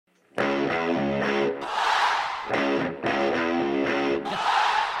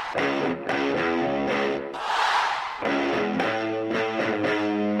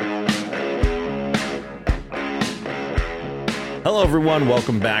Hello, everyone.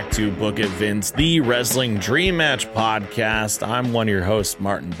 Welcome back to Book It, Vince, the Wrestling Dream Match podcast. I'm one of your hosts,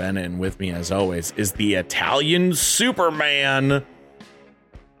 Martin Bennett, and with me, as always, is the Italian Superman,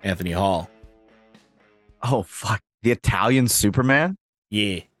 Anthony Hall. Oh, fuck. The Italian Superman?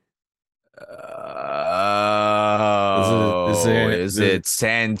 Yeah. Is it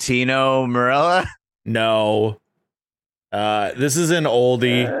Santino Marella? No. This is an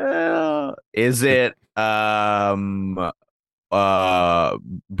oldie. Is it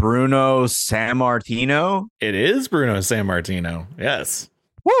Bruno Sammartino? It is Bruno Sammartino. Yes.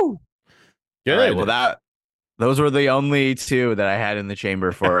 Woo! Good. All right, well, those were the only two that I had in the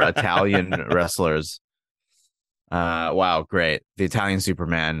chamber for Italian wrestlers. Wow, great. The Italian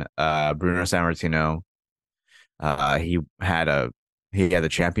Superman, Bruno Sammartino. He had the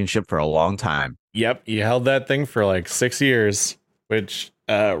championship for a long time. Yep, he held that thing for like 6 years, which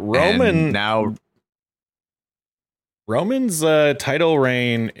Roman's title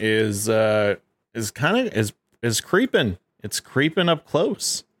reign is creeping. It's creeping up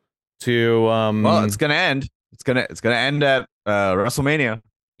close to well, it's gonna end. It's gonna end at WrestleMania.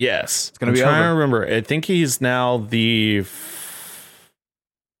 Yes, it's gonna be trying over. to remember. I think he's now the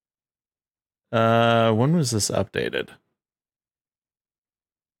when was this updated?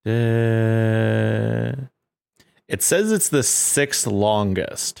 It says it's the 6th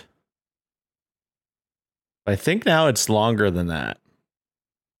longest. I think now it's longer than that.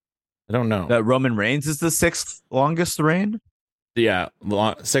 I don't know. That Roman Reigns is the 6th longest reign? Yeah,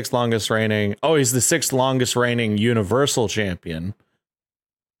 6th longest reigning. Oh, he's the 6th longest reigning Universal Champion.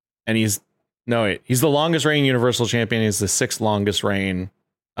 And he's the longest reigning Universal Champion. He's the 6th longest reign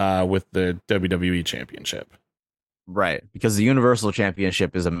with the WWE Championship. Right, because the Universal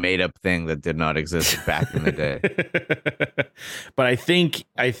Championship is a made-up thing that did not exist back in the day. But I think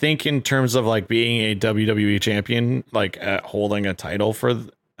in terms of like being a WWE champion, like holding a title for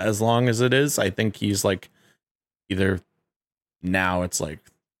as long as it is, I think he's like either now it's like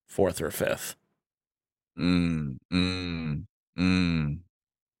 4th or 5th.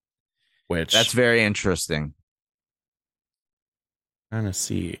 Which that's very interesting. Trying to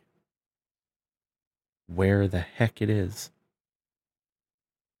see where the heck it is.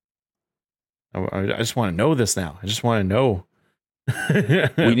 I just want to know this now. I just want to know.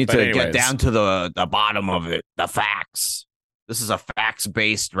 We need to get down to the bottom of it. The facts. This is a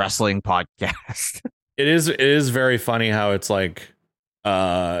facts-based wrestling podcast. It is very funny how it's like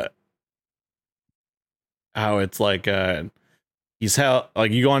he's held,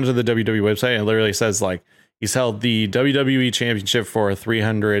 like, you go onto the WWE website and it literally says like he's held the WWE Championship for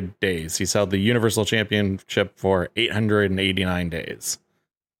 300 days. He's held the Universal Championship for 889 days.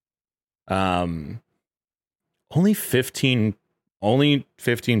 Only 15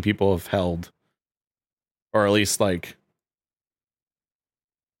 people have held, or at least like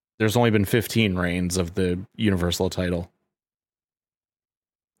there's only been 15 reigns of the Universal title.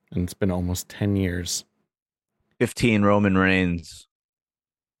 And it's been almost 10 years. 15 Roman Reigns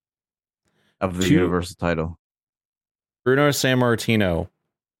of the Universal title. Bruno Sammartino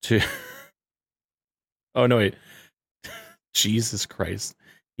to oh no, wait. Jesus Christ.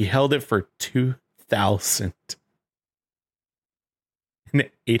 He held it for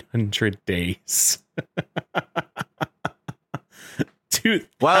 2,800 days.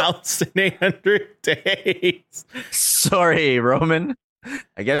 2,800 days. Sorry, Roman.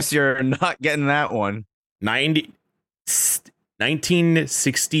 I guess you're not getting that one.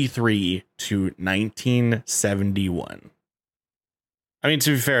 1963 to 1971. I mean,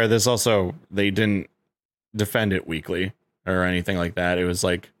 to be fair, this also, they didn't defend it weekly or anything like that. It was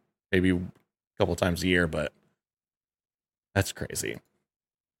like maybe a couple times a year, but that's crazy.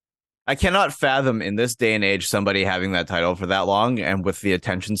 I cannot fathom in this day and age somebody having that title for that long, and with the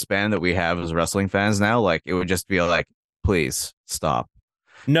attention span that we have as wrestling fans now, like it would just be like, please stop.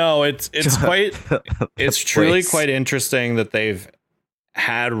 No, it's quite it's truly quite interesting that they've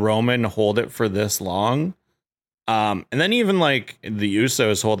had Roman hold it for this long. And then even like the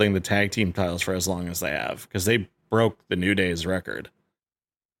Usos holding the tag team titles for as long as they have, because they broke the New Day's record.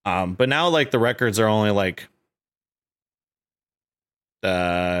 But now like the records are only like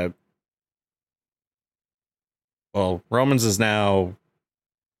Roman's is now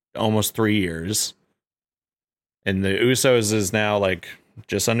almost 3 years. And the Usos is now like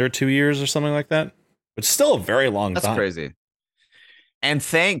just under 2 years or something like that. But still a very long time. That's crazy. And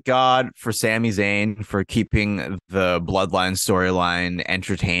thank God for Sami Zayn for keeping the Bloodline storyline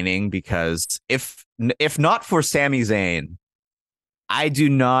entertaining, because if not for Sami Zayn, I do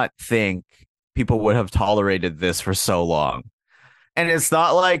not think people would have tolerated this for so long. And it's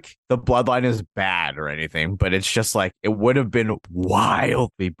not like the bloodline is bad or anything, but it's just like it would have been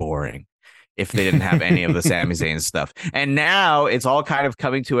wildly boring if they didn't have any of the Sami Zayn stuff. And now it's all kind of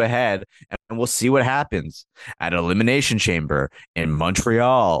coming to a head, and we'll see what happens at Elimination Chamber in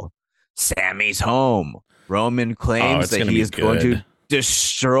Montreal. Sammy's home. Roman claims that he is going to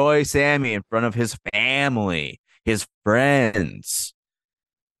destroy Sami in front of his family, his friends,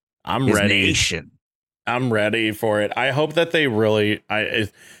 his nation. I'm ready for it. I hope that they really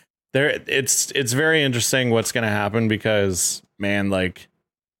it's very interesting what's going to happen because, man, like,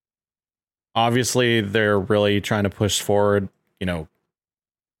 obviously they're really trying to push forward,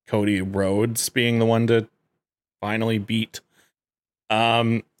 Cody Rhodes being the one to finally beat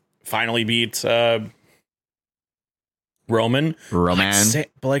Roman.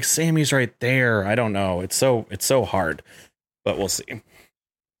 But Sammy's right there. I don't know. It's so hard, but we'll see.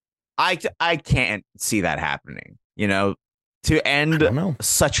 I can't see that happening, to end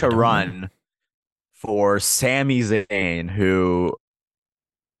such a run for Sami Zayn, who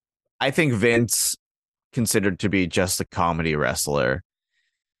I think Vince considered to be just a comedy wrestler,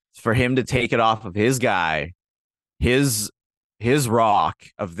 for him to take it off of his guy, his Rock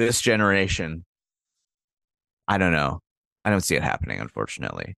of this generation. I don't know. I don't see it happening,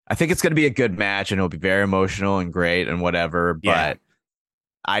 unfortunately. I think it's going to be a good match and it'll be very emotional and great and whatever, but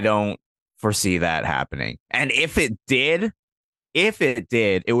I don't foresee that happening. And if it did,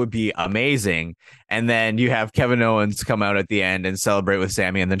 it would be amazing. And then you have Kevin Owens come out at the end and celebrate with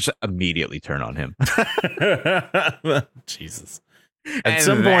Sami and then just immediately turn on him. Jesus. At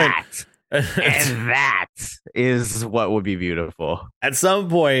some point. And that is what would be beautiful. At some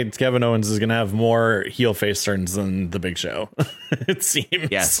point, Kevin Owens is going to have more heel face turns than the Big Show. It seems.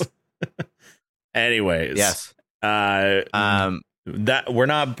 Yes. Anyways. Yes. That we're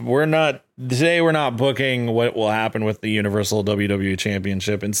not today. We're not booking what will happen with the Universal WWE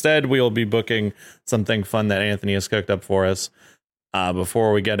Championship. Instead, we will be booking something fun that Anthony has cooked up for us.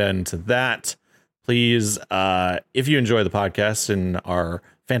 Before we get into that, please, if you enjoy the podcast and our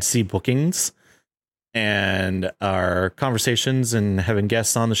fantasy bookings and our conversations and having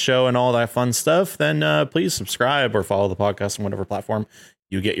guests on the show and all that fun stuff, then please subscribe or follow the podcast on whatever platform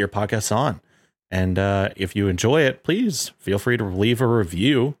you get your podcasts on. And if you enjoy it, please feel free to leave a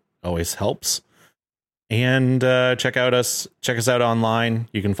review. Always helps. And check us out online.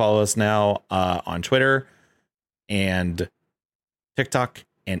 You can follow us now on Twitter and TikTok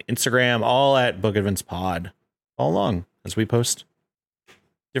and Instagram, all at Book Events Pod, all along as we post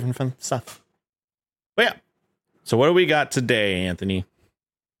different fun stuff. But yeah. So what do we got today, Anthony?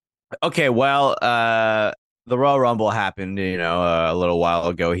 Okay, well, the Royal Rumble happened, a little while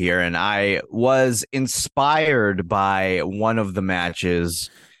ago here, and I was inspired by one of the matches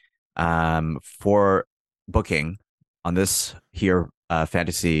for booking on this here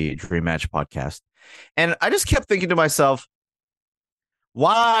Fantasy Dream Match podcast. And I just kept thinking to myself,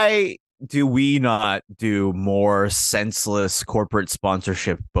 why do we not do more senseless corporate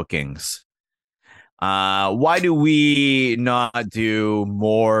sponsorship bookings? Why do we not do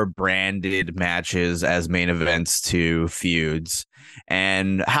more branded matches as main events to feuds?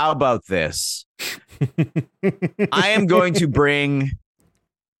 And how about this? I am going to bring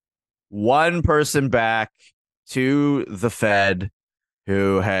one person back to the Fed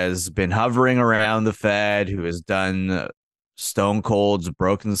who has been hovering around the Fed, who has done Stone Cold's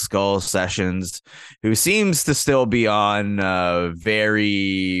Broken Skull sessions, who seems to still be on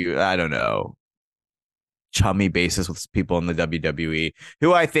very, I don't know, chummy basis with people in the WWE,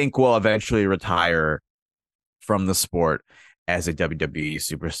 who I think will eventually retire from the sport as a WWE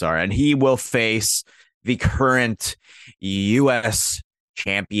superstar. And he will face the current US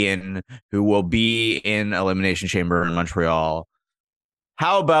champion who will be in Elimination Chamber in Montreal.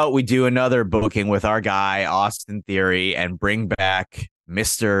 How about we do another booking with our guy, Austin Theory, and bring back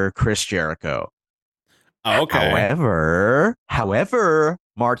Mr. Chris Jericho? Okay. However,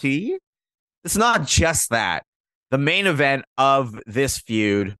 Marty, it's not just that. The main event of this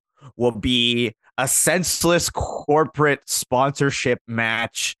feud will be a senseless corporate sponsorship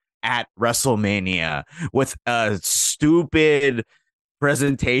match at WrestleMania with a stupid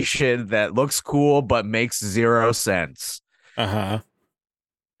presentation that looks cool but makes zero sense.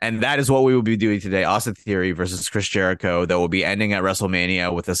 And that is what we will be doing today. Austin Theory versus Chris Jericho, that will be ending at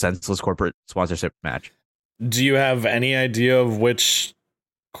WrestleMania with a senseless corporate sponsorship match. Do you have any idea of which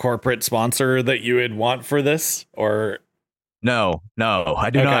corporate sponsor that you would want for this? Or no,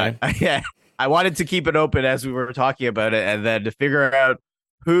 I do not. Yeah, I wanted to keep it open as we were talking about it, and then to figure out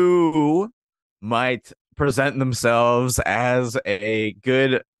who might present themselves as a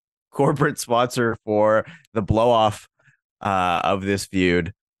good corporate sponsor for the blow off of this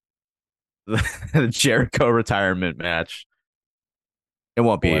feud, the Jericho retirement match. It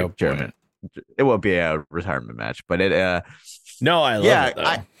won't be It won't be a retirement match, but it. No, I love it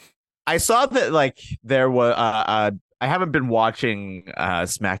though. I saw that like there was. I haven't been watching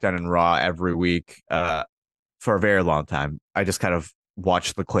SmackDown and Raw every week for a very long time. I just kind of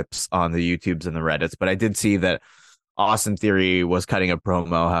watched the clips on the YouTubes and the Reddits, but I did see that Austin Theory was cutting a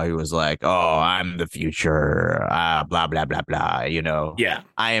promo how he was like, "Oh, I'm the future, blah blah blah blah." Yeah,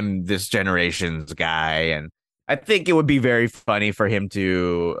 I am this generation's guy, and I think it would be very funny for him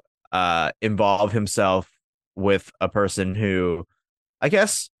to involve himself with a person who, I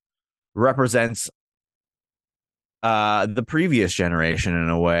guess, represents the previous generation in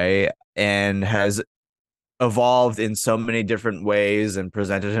a way and has evolved in so many different ways and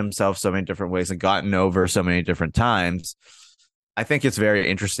presented himself so many different ways and gotten over so many different times. I think it's very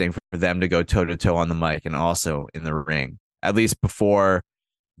interesting for them to go toe to toe on the mic and also in the ring, at least before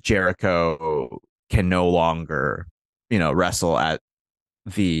Jericho can no longer, wrestle at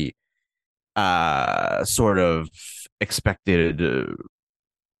the sort of expected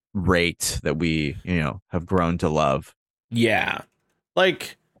rate that we, have grown to love. Yeah.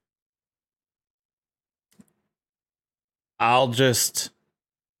 Like, I'm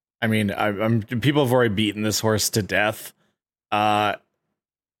people have already beaten this horse to death. The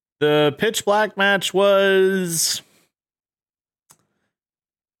Pitch Black match was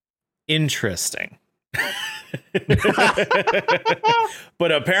interesting.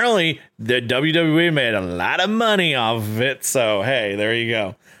 But apparently the WWE made a lot of money off of it, so hey, there you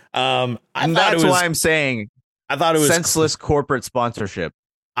go. And that's why I'm saying I thought it was senseless corporate sponsorship.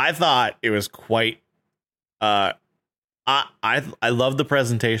 I thought it was quite I love the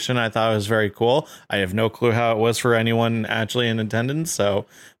presentation. I thought it was very cool. I have no clue how it was for anyone actually in attendance,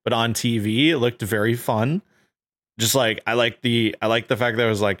 but on TV it looked very fun. Just like I like the fact that it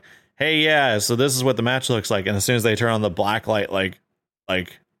was like, hey, yeah, so this is what the match looks like, and as soon as they turn on the black light, like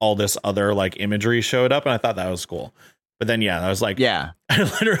all this other like imagery showed up, and I thought that was cool. But then I was like, yeah, I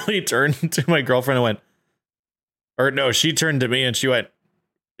literally turned to my girlfriend and went, or no, she turned to me and she went,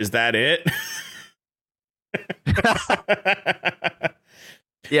 "Is that it?"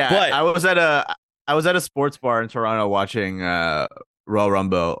 Yeah, but I was at a sports bar in Toronto watching Royal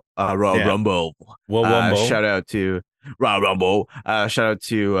Rumble. Rumble. Shout out to Royal Rumble. Shout out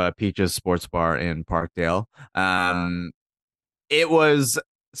to Peach's Sports Bar in Parkdale. It was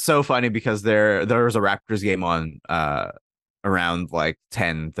so funny because there was a Raptors game on around like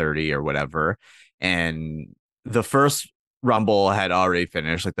 10:30 or whatever, and the first Rumble had already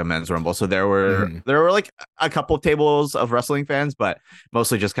finished, like the men's Rumble. So there were like a couple of tables of wrestling fans, but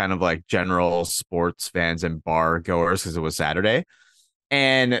mostly just kind of like general sports fans and bar goers because it was Saturday.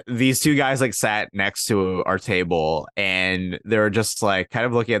 And these two guys like sat next to our table and they were just like kind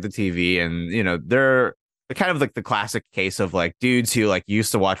of looking at the TV, and they're kind of like the classic case of like dudes who like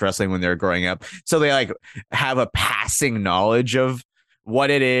used to watch wrestling when they were growing up. So they like have a passing knowledge of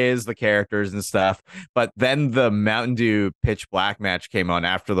what it is, the characters and stuff. But then the Mountain Dew Pitch Black match came on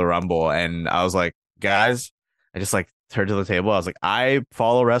after the Rumble, and I was like, guys, I just like turned to the table. I was like, I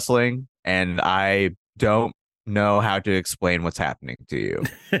follow wrestling and I don't know how to explain what's happening to you.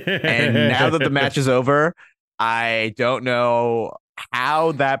 And now that the match is over, I don't know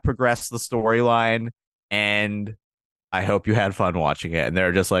how that progressed the storyline, and I hope you had fun watching it. And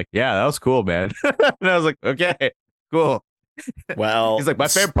they're just like, yeah, that was cool, man. And I was like, okay, cool. Well, he's like, my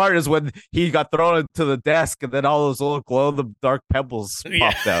favorite part is when he got thrown into the desk and then all those little glow in the dark pebbles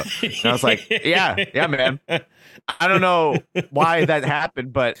popped out. And I was like, yeah, man. I don't know why that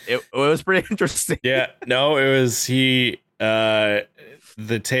happened, but it was pretty interesting. Yeah, no, it was the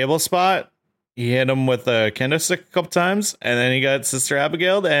table spot. He hit him with a kendo stick a couple times, and then he got Sister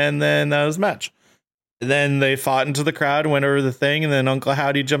Abigail, and then that was match. And then they fought into the crowd, went over the thing, and then Uncle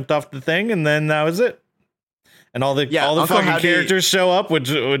Howdy jumped off the thing, and then that was it. And all the Uncle fucking Howdy characters show up, which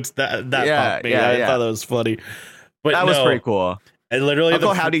that popped me. I thought that was funny. But that was pretty cool. And literally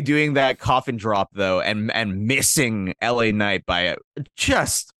Uncle Howdy doing that coffin drop though, and missing LA Knight by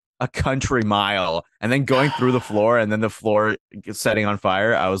just a country mile, and then going through the floor, and then the floor setting on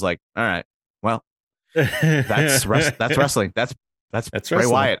fire. I was like, all right, well, that's wrestling. That's Bray wrestling.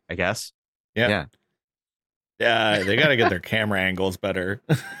 Wyatt, I guess. Yeah. They got to get their camera angles better.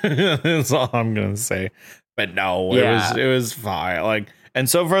 That's all I'm gonna say. But no, it was fine. Like, and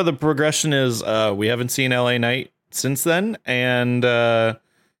so far the progression is we haven't seen LA Knight since then, and Bray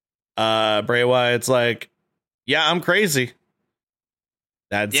Wyatt's like, yeah, I'm crazy.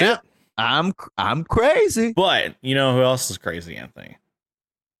 That's it. I'm crazy. But you know who else is crazy, Anthony?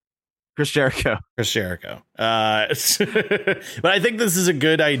 Chris Jericho. Chris Jericho. But I think this is a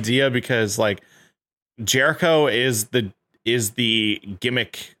good idea because like Jericho is the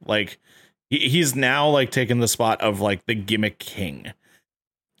gimmick. Like he's now like taken the spot of like the gimmick king.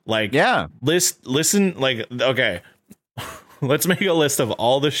 Like, yeah, listen, like, okay, let's make a list of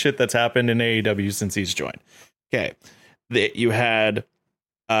all the shit that's happened in AEW since he's joined. Okay. You had,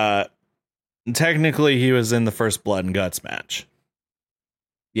 technically he was in the first Blood and Guts match.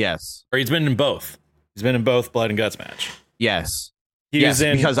 Yes. Or he's been in both. He's been in both Blood and Guts match. Yes. He's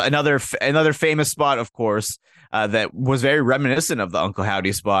in, because another famous spot, of course, that was very reminiscent of the Uncle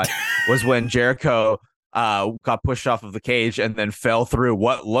Howdy spot was when Jericho got pushed off of the cage and then fell through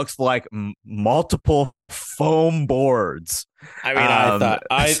what looks like multiple foam boards. I mean,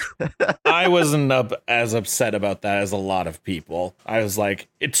 I wasn't as upset about that as a lot of people. I was like,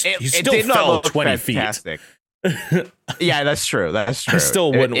 he still fell 20 fantastic. Feet. Yeah, that's true. That's true. I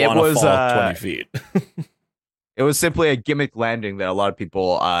still wouldn't want to fall 20 feet. It was simply a gimmick landing that a lot of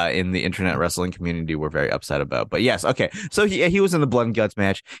people in the internet wrestling community were very upset about. But yes, okay. So he was in the Blood and Guts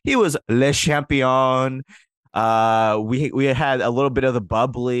match. He was Le Champion. We had a little bit of the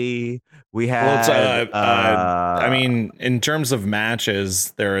bubbly. We had. I mean, in terms of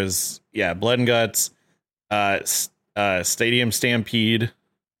matches, there is Blood and Guts, Stadium Stampede,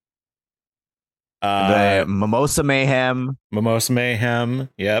 the Mimosa Mayhem.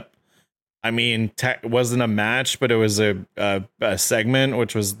 Yep. I mean, it wasn't a match, but it was a segment,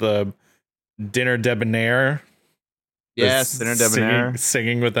 which was the Dinner Debonair. Yes, Dinner Debonair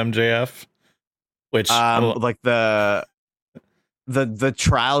singing with MJF, which like the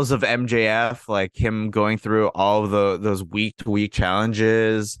trials of MJF, like him going through all of those week to week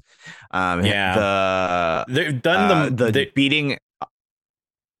challenges. They've done beating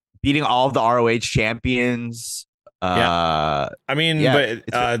all of the ROH champions. I mean,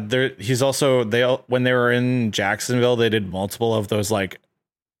 but he's also when they were in Jacksonville, they did multiple of those like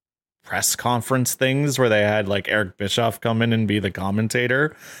press conference things where they had like Eric Bischoff come in and be the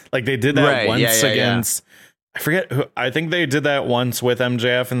commentator. Like they did that once against I forget who. I think they did that once with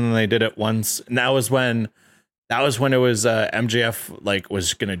MJF, and then they did it once. And that was when it was MJF like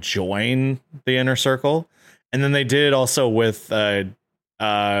was gonna join the Inner Circle, and then they did it also with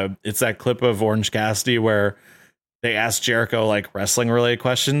it's that clip of Orange Cassidy where they asked Jericho like wrestling related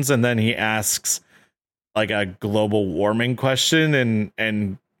questions, and then he asks like a global warming question,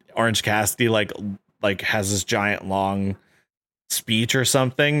 and Orange Cassidy like has this giant long speech or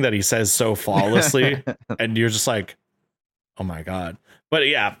something that he says so flawlessly, and you're just like, oh my god. But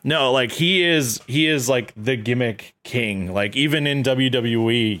yeah, no, like he is like the gimmick king. Like even in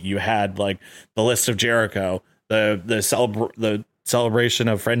WWE, you had like the list of Jericho, the celebration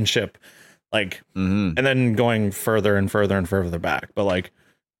of friendship. Like, and then going further and further and further back. But like,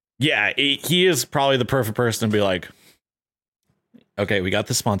 yeah, he is probably the perfect person to be like, okay, we got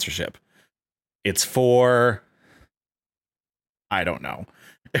the sponsorship. It's for, I don't know.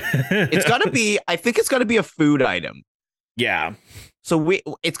 It's got to be, I think it's got to be a food item. Yeah. So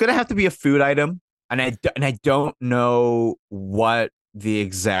it's going to have to be a food item. And I don't know what the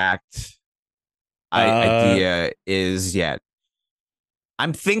exact idea is yet.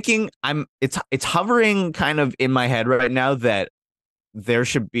 I'm thinking it's hovering kind of in my head right now that there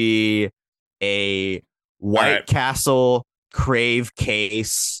should be a White Castle Crave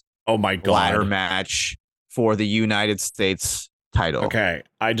Case ladder match for the United States title. Okay,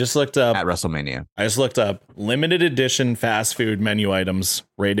 I just looked up at WrestleMania. I just looked up limited edition fast food menu items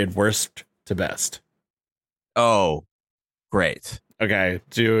rated worst to best. Oh, great. Okay,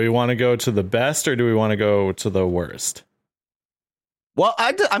 do we want to go to the best or do we want to go to the worst? Well,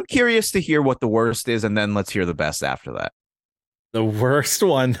 I'm curious to hear what the worst is, and then let's hear the best after that. The worst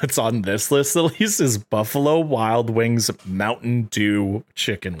one that's on this list, at least, is Buffalo Wild Wings Mountain Dew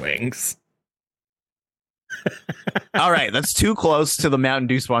chicken wings. All right, that's too close to the Mountain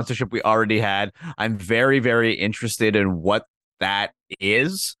Dew sponsorship we already had. I'm very, very interested in what that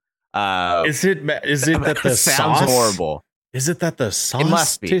is. Is it that the sounds sauce? Horrible? Is it that the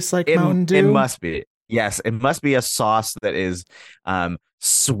sauce tastes like Mountain Dew? It must be. Yes, it must be a sauce that is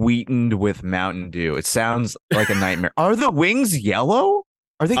sweetened with Mountain Dew. It sounds like a nightmare. Are the wings yellow?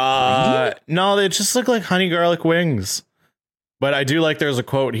 Are they green? No, they just look like honey garlic wings. But I do like there's a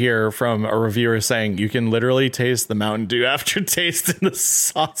quote here from a reviewer saying you can literally taste the Mountain Dew after tasting the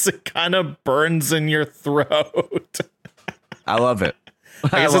sauce. It kind of burns in your throat. I love it. I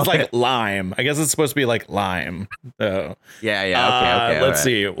guess it's like lime. I guess it's supposed to be like lime. So, yeah. Okay. Let's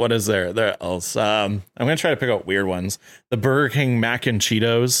see. What is there else? I'm going to try to pick out weird ones. The Burger King mac and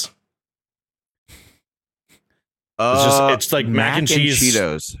Cheetos. It's like mac and cheese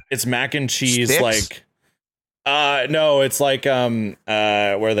Cheetos. It's mac and cheese Sticks? like no, it's like what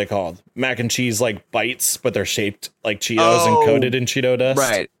are they called? Mac and cheese like bites, but they're shaped like Cheetos and coated in Cheeto dust.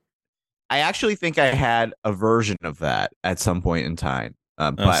 Right. I actually think I had a version of that at some point in time,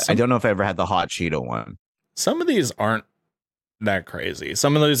 but I don't know if I ever had the hot Cheeto one. Some of these aren't that crazy.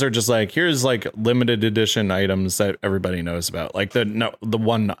 Some of these are just like, here's like limited edition items that everybody knows about. Like the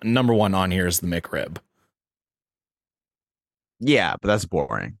number one on here is the McRib. Yeah, but that's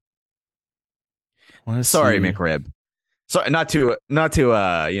boring. Sorry, McRib. So not to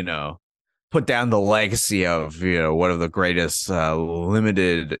put down the legacy of one of the greatest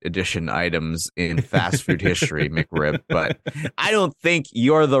limited edition items in fast food history, McRib. But I don't think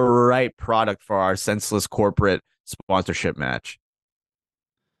you're the right product for our senseless corporate sponsorship match.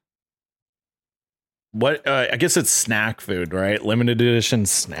 What I guess it's snack food, right? Limited edition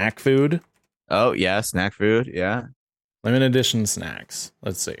snack food. Oh yeah, snack food. Yeah, limited edition snacks.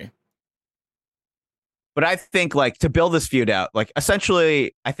 Let's see. But I think like to build this feud out, like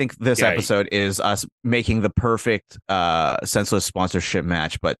essentially, I think this episode is us making the perfect senseless sponsorship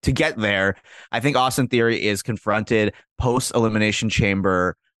match. But to get there, I think Austin Theory is confronted post Elimination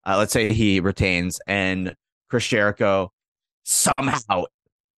Chamber. Let's say he retains, and Chris Jericho somehow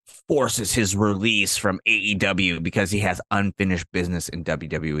forces his release from AEW because he has unfinished business in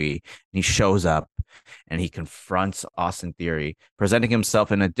WWE. And he shows up and he confronts Austin Theory, presenting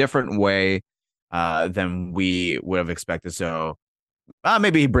himself in a different way than we would have expected. So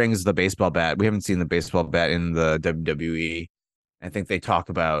maybe he brings the baseball bat. We haven't seen the baseball bat in the WWE. I think they talk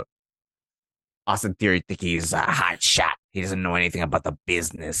about Austin Theory think he's a hot shot. He doesn't know anything about the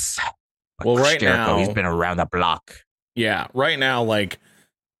business. But well, right now he's been around the block. Yeah, right now, like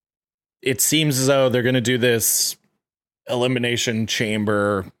it seems as though they're going to do this Elimination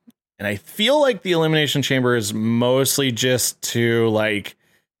Chamber, and I feel like the Elimination Chamber is mostly just to like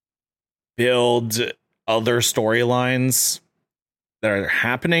build other storylines that are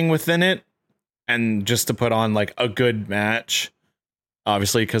happening within it, and just to put on like a good match,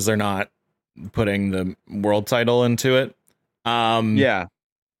 obviously, because they're not putting the world title into it. Yeah.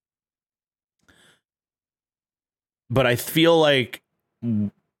 But I feel like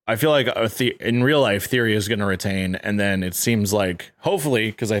in real life, Theory is going to retain, and then it seems like,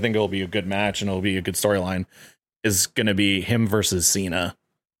 hopefully, because I think it'll be a good match and it'll be a good storyline, is going to be him versus Cena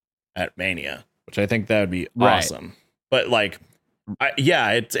at Mania, which I think that would be awesome. But like,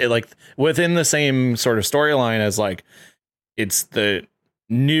 it's like within the same sort of storyline as like, it's the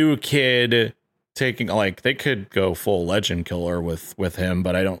new kid taking, like, they could go full legend killer with him,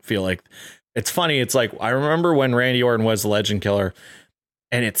 but I don't feel like it's funny. It's like, I remember when Randy Orton was the legend killer,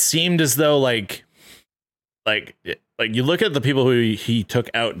 and it seemed as though like you look at the people who he took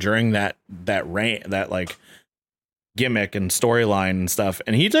out during that reign, that like gimmick and storyline and stuff,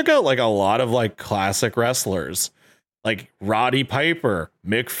 and he took out like a lot of like classic wrestlers, like Roddy Piper,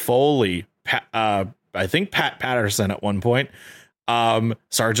 Mick Foley, I think Pat Patterson at one point,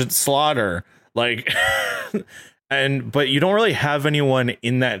 Sergeant Slaughter, like but you don't really have anyone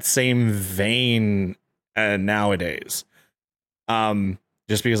in that same vein nowadays.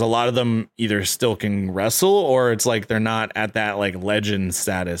 Just because a lot of them either still can wrestle, or it's like they're not at that like legend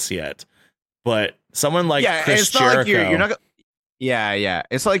status yet. But someone like Chris Jericho, like you're not. Yeah.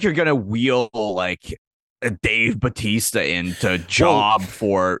 It's like you're gonna wheel like a Dave Bautista in to job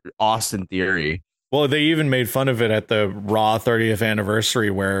for Austin Theory. Well, they even made fun of it at the Raw 30th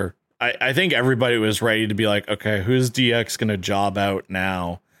anniversary, where I think everybody was ready to be like, okay, who's DX gonna job out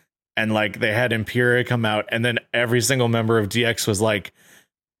now? And like they had Imperium come out, and then every single member of DX was like,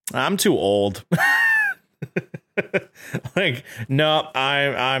 I'm too old. Like, no,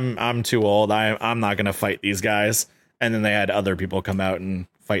 I'm too old. I'm not gonna fight these guys. And then they had other people come out and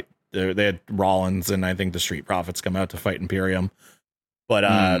fight. They had Rollins and I think the Street Profits come out to fight Imperium. But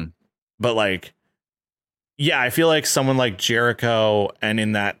but like, yeah, I feel like someone like Jericho, and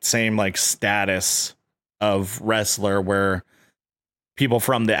in that same like status of wrestler where people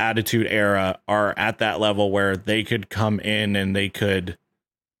from the Attitude Era are at that level where they could come in and they could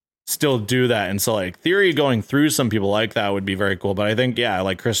still do that. And so like Theory going through some people like that would be very cool. But I think, yeah,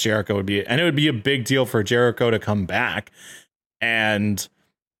 like Chris Jericho would be, and it would be a big deal for Jericho to come back. And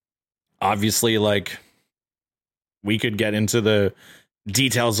obviously, like, we could get into the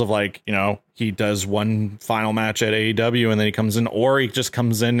details of like, you know, he does one final match at AEW and then he comes in, or he just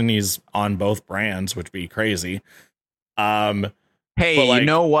comes in and he's on both brands, which would be crazy. Hey, like, you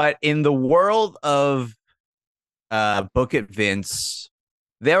know what? In the world of Book It Vince,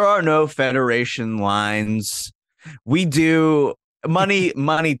 there are no federation lines. We do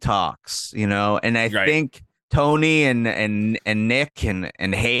money talks, you know, and I think Tony and Nick and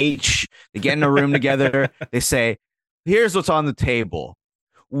H, they get in a room together. They say, here's what's on the table.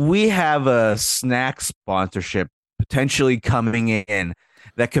 We have a snack sponsorship potentially coming in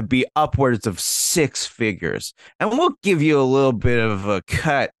that could be upwards of 6 figures. And we'll give you a little bit of a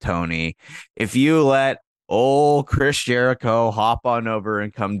cut, Tony, if you let old Chris Jericho hop on over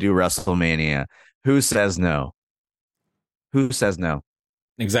and come do WrestleMania. Who says no? Who says no?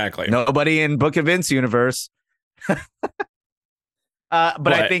 Exactly. Nobody in Book of Vince universe. But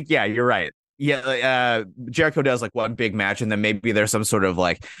I think, yeah, you're right. Yeah, Jericho does like one big match, and then maybe there's some sort of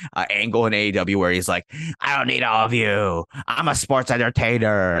like angle in AEW where he's like, I don't need all of you. I'm a sports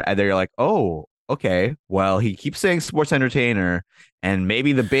entertainer. And then you're like, oh, okay. Well, he keeps saying sports entertainer, and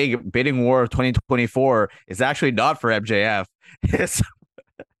maybe the big bidding war of 2024 is actually not for MJF. It's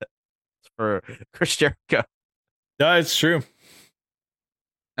for Chris Jericho. No, it's true.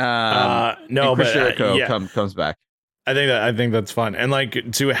 No, Chris Jericho comes back. I think that's fun. And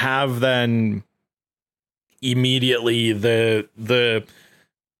like to have then immediately the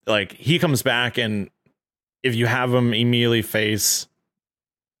like he comes back, and if you have him immediately face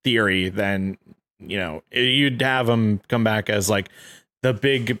Theory, then you know you'd have him come back as like the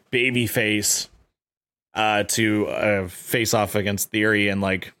big baby face to face off against Theory. And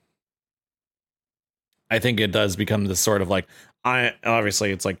like I think it does become this sort of like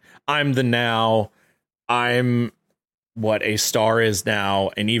obviously it's like I'm what a star is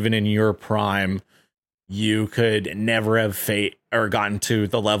now, and even in your prime you could never have gotten to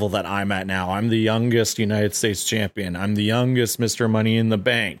the level that I'm at now. I'm the youngest United States champion. I'm the youngest Mr. Money in the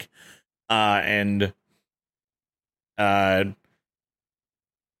Bank. And I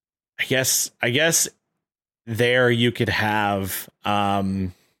guess there you could have I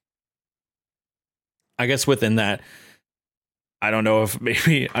guess within that, I don't know if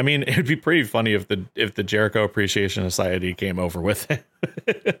maybe, I mean, it'd be pretty funny if the Jericho Appreciation Society came over with it.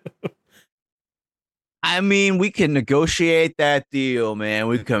 I mean, we can negotiate that deal, man.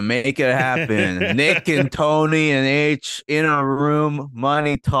 We can make it happen. Nick and Tony and H in a room,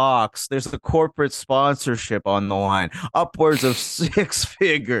 money talks. There's a corporate sponsorship on the line, upwards of 6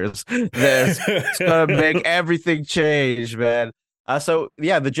 figures. That's gonna make everything change, man. So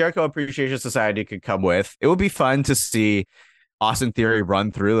yeah, the Jericho Appreciation Society could come with. It would be fun to see Austin Theory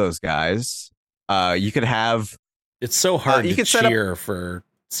run through those guys. You could have. It's so hard to cheer for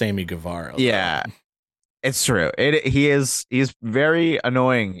Sammy Guevara. Yeah, it's true. He's very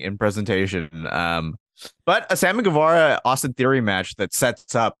annoying in presentation. But a Sammy Guevara Austin Theory match that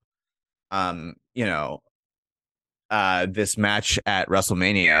sets up, this match at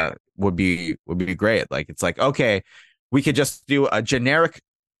WrestleMania would be great. Like it's like, okay, we could just do a generic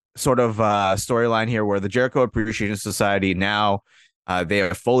sort of storyline here where the Jericho Appreciation Society now they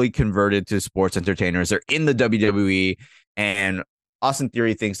are fully converted to sports entertainers. They're in the WWE, and Austin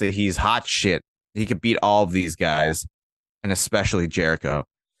Theory thinks that he's hot shit. He could beat all of these guys, and especially Jericho.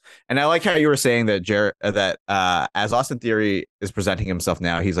 And I like how you were saying that as Austin Theory is presenting himself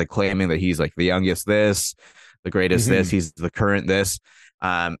now, he's like claiming that he's like the youngest this, the greatest this, he's the current this,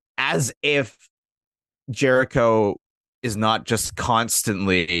 as if Jericho is not just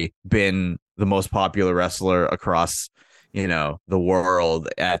constantly been the most popular wrestler across, the world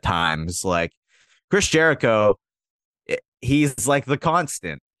at times. Like Chris Jericho, he's like the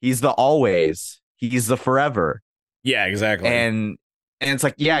constant. He's the always. He's the forever. Yeah, exactly. And it's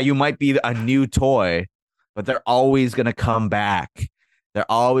like, yeah, you might be a new toy, but they're always going to come back.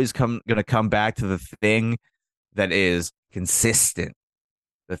 They're always going to come back to the thing that is consistent.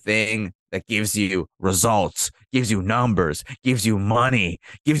 The thing that gives you results, gives you numbers, gives you money,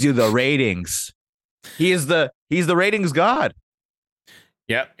 gives you the ratings. He's the ratings god.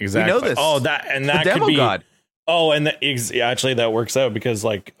 Yeah, exactly. We know this. Oh, that could be god. Oh, and actually that works out because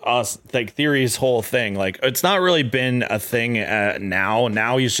like Theory's whole thing, like it's not really been a thing now.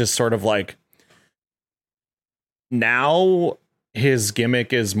 Now he's just sort of like, now his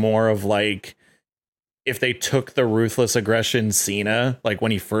gimmick is more of like, if they took the ruthless aggression Cena, like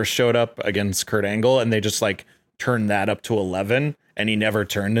when he first showed up against Kurt Angle, and they just like turned that up to 11, and he never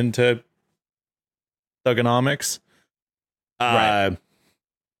turned into Thuganomics. Right.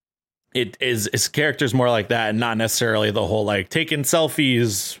 His character's more like that, and not necessarily the whole like taking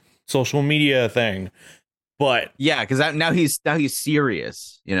selfies, social media thing. But yeah, because now he's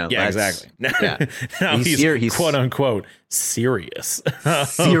serious, Yeah, exactly. Yeah. Now he's quote unquote serious.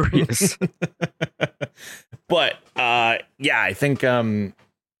 Serious. But yeah, I think now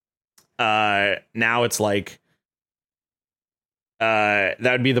it's like that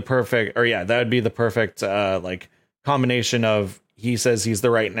would be the perfect like combination of he says he's the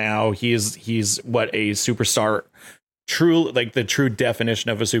right now. He's what a superstar, true, like the true definition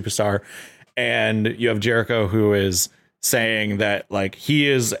of a superstar. And you have Jericho, who is saying that like he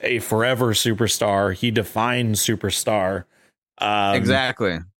is a forever superstar. He defines superstar.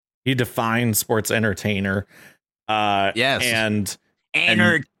 Exactly. He defines sports entertainer. Yes. And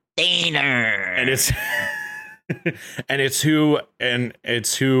entertainer. And it's and it's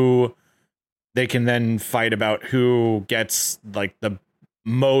who they can then fight about who gets like the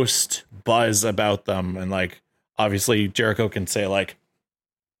most buzz about them. And like obviously Jericho can say like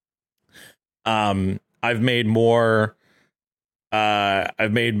I've made more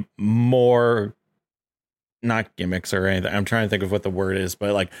not gimmicks or anything. I'm trying to think of what the word is,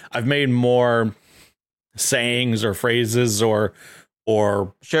 but like I've made more sayings or phrases or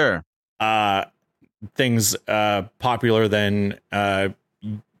sure things popular than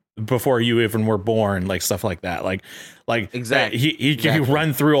before you even were born, like stuff like that. Like exactly. He can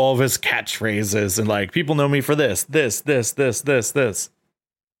run through all of his catchphrases and like people know me for this.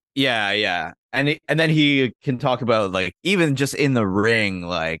 Yeah. And then he can talk about like even just in the ring,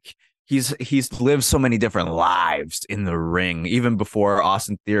 like he's lived so many different lives in the ring, even before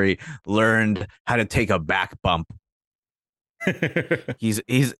Austin Theory learned how to take a back bump.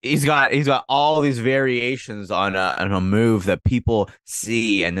 he's got all these variations on a move that people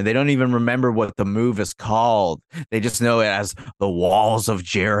see, and they don't even remember what the move is called. They just know it as the Walls of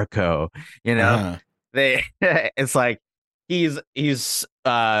Jericho. You know, it's like he's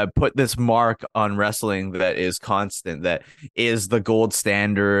put this mark on wrestling that is constant, that is the gold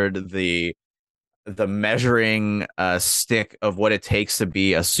standard, the measuring stick of what it takes to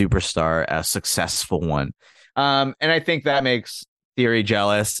be a superstar, a successful one. And I think that makes Theory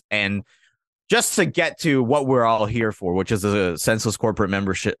jealous. And just to get to what we're all here for, which is a senseless corporate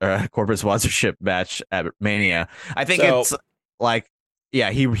membership, corporate sponsorship match at Mania, I think it's like,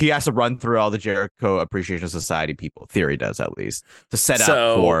 yeah, he has to run through all the Jericho Appreciation Society people. Theory does, at least, to set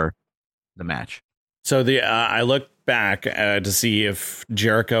up for the match. So I looked back to see if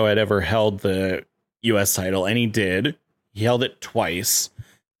Jericho had ever held the U.S. title, and he did. He held it twice.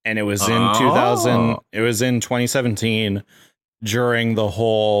 And it was in 2000. It was in 2017 during the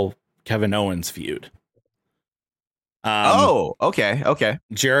whole Kevin Owens feud. Okay.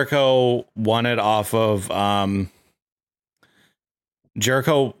 Jericho won it off of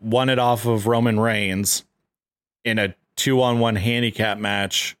Roman Reigns in a 2-on-1 handicap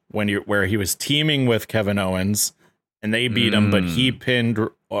match where he was teaming with Kevin Owens, and they beat him, but he pinned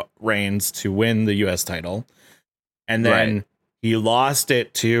Reigns to win the U.S. title, and then. Right. He lost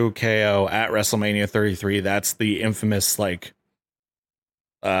it to KO at WrestleMania 33. That's the infamous, like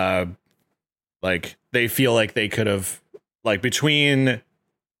they feel like they could have, like, between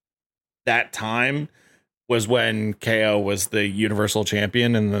that time was when KO was the Universal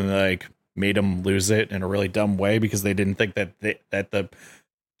Champion, and then like made him lose it in a really dumb way because they didn't think that the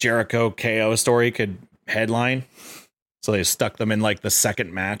Jericho KO story could headline. So they stuck them in like the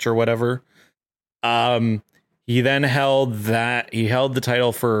second match or whatever. He then held the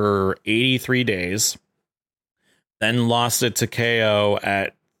title for 83 days, then lost it to KO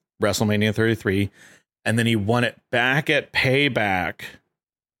at WrestleMania 33, and then he won it back at Payback,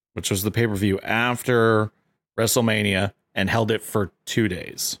 which was the pay-per-view after WrestleMania, and held it for 2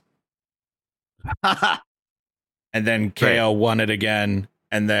 days. And then KO won it again,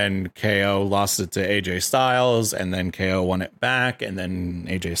 and then KO lost it to AJ Styles, and then KO won it back, and then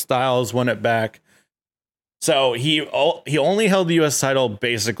AJ Styles won it back. So he only held the U.S. title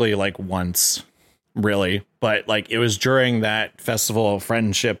basically like once, really, but like it was during that Festival of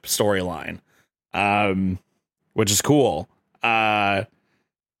Friendship storyline, which is cool.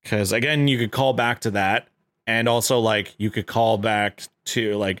 Because again, you could call back to that, and also like you could call back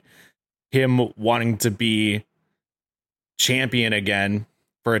to like him wanting to be champion again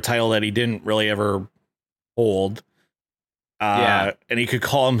for a title that he didn't really ever hold. And he could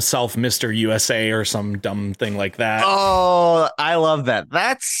call himself Mr. USA or some dumb thing like that. Oh, I love that.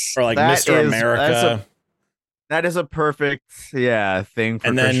 That's or like Mr. America. That is a perfect thing for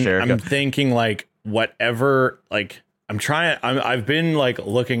and then Chris Jericho. I'm thinking like whatever, like I've been like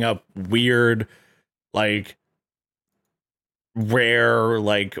looking up weird, like rare,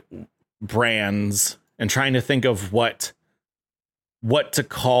 like brands and trying to think of what to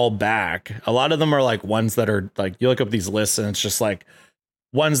call back. A lot of them are like ones that are like, you look up these lists and it's just like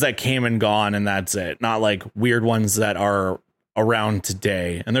ones that came and gone and that's it. Not like weird ones that are around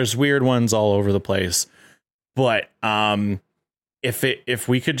today. And there's weird ones all over the place. But if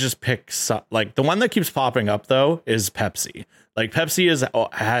we could just pick like the one that keeps popping up though is Pepsi. Like Pepsi has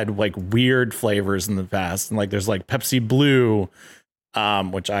had like weird flavors in the past, and like there's like Pepsi Blue,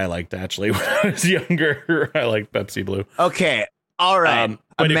 which I liked actually when I was younger. I liked Pepsi Blue. Okay, all right.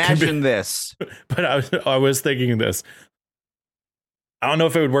 Imagine this. But I was thinking this. I don't know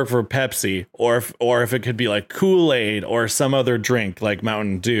if it would work for Pepsi or if it could be like Kool-Aid or some other drink like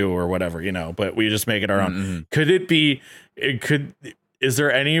Mountain Dew or whatever, you know, but we just make it our own. Could it be, is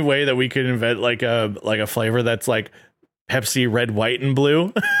there any way that we could invent like a flavor that's like Pepsi red, white, and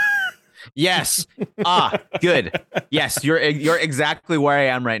blue? Yes. Good. Yes, you're exactly where I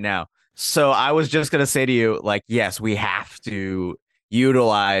am right now. So I was just going to say to you, like, yes, we have to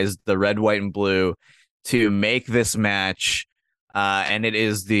utilize the red, white, and blue to make this match. And it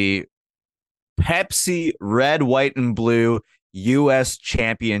is the Pepsi Red, White, and Blue U.S.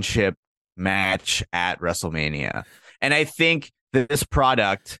 Championship match at WrestleMania. And I think this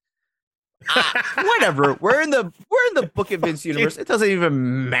product, whatever, we're in the Book of Vince universe. It doesn't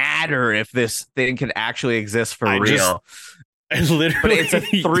even matter if this thing can actually exist for real. But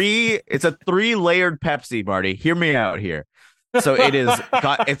it's a three-layered Pepsi, Marty. Hear me out here. So it's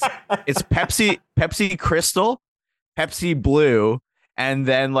Pepsi Crystal, Pepsi Blue, and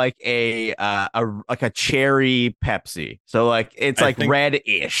then like a cherry Pepsi. So like it's like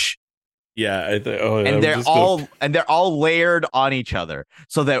red-ish. Yeah, and they're all layered on each other,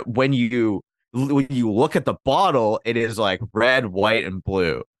 so that when you look at the bottle, it is like red, white, and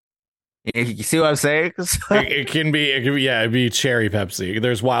blue. You see what I'm saying? it can be it'd be cherry Pepsi.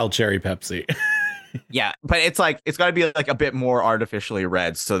 There's wild cherry Pepsi. Yeah, but it's got to be like a bit more artificially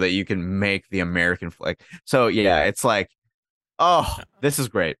red so that you can make the American flag. So yeah, it's like, oh, this is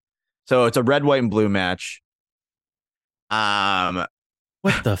great. So it's a red, white, and blue match.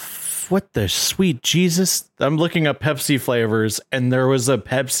 What the sweet Jesus? I'm looking up Pepsi flavors, and there was a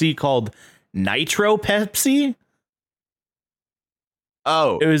Pepsi called Nitro Pepsi.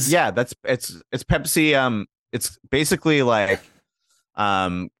 Oh, it was it's Pepsi. It's basically like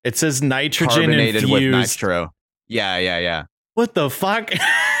it says nitrogen infused with nitro. Yeah. What the fuck?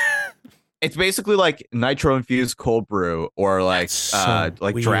 It's basically like nitro infused cold brew or like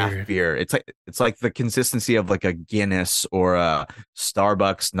weird. Draft beer. It's like the consistency of like a Guinness or a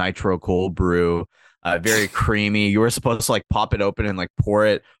Starbucks nitro cold brew. Very creamy. You were supposed to like pop it open and like pour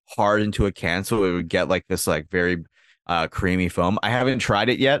it hard into a can so it would get like this like very creamy foam. I haven't tried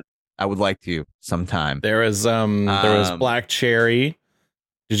it yet. I would like to sometime. There was black cherry.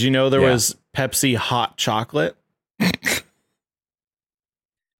 Did you know there was Pepsi hot chocolate?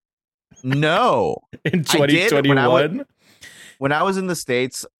 No. In 2021? When I was in the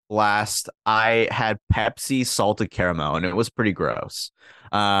States last, I had Pepsi salted caramel, and it was pretty gross.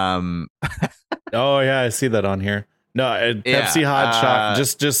 Oh, yeah, I see that on here. No, Pepsi hot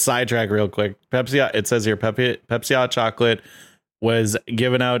chocolate. Just sidetrack real quick. Pepsi, it says here, Pepsi hot chocolate was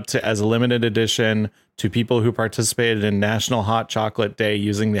given out as a limited edition to people who participated in National Hot Chocolate Day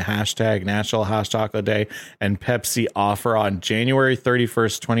using the hashtag National Hot Chocolate Day and Pepsi offer on January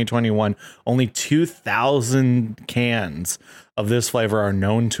 31st, 2021. Only 2,000 cans of this flavor are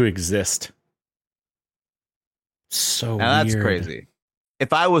known to exist. So now that's crazy.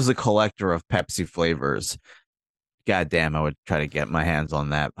 If I was a collector of Pepsi flavors, goddamn, I would try to get my hands on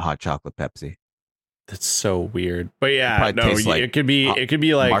that hot chocolate Pepsi. That's so weird. But yeah, no, like it could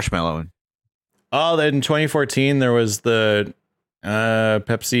be like marshmallow. Oh, then in 2014 there was the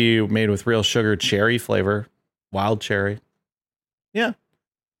Pepsi made with real sugar cherry flavor, wild cherry. Yeah,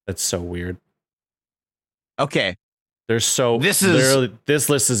 that's so weird. Okay, this list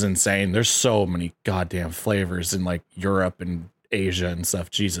is insane. There's so many goddamn flavors in like Europe and Asia and stuff.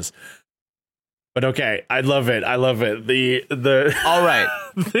 Jesus. But okay, I love it. The all right.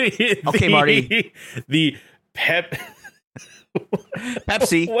 Okay, Marty. The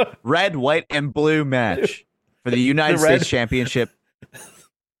Pepsi red, white, and blue match for the United States Championship.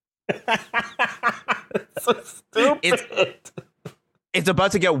 So stupid. It's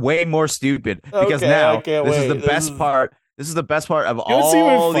about to get way more stupid because now this is the best part. This is the best part of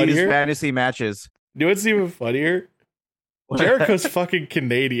all these fantasy matches. You know what's even funnier? Jericho's fucking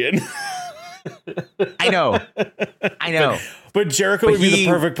Canadian. I know. But Jericho would be the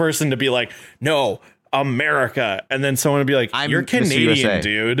perfect person to be like, no, America. And then someone would be like, you're Canadian,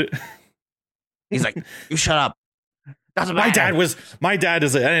 dude. He's like, you shut up. Doesn't matter. My dad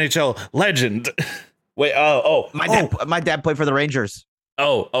is an NHL legend. Wait, my dad played for the Rangers.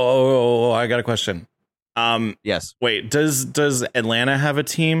 I got a question. Yes. Wait, does Atlanta have a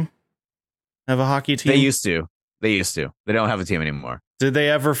team? Have a hockey team? They used to. They don't have a team anymore. Did they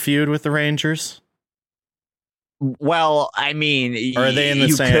ever feud with the Rangers? Well, I mean, Or are they in the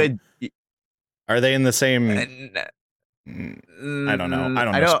you same? could. Are they in the same? I don't know. I Mm, don't I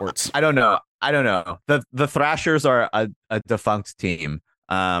know don't. sports. I don't know. I don't know. The Thrashers are a defunct team.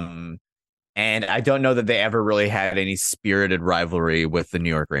 And I don't know that they ever really had any spirited rivalry with the New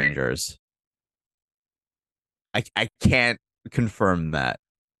York Rangers. I can't confirm that.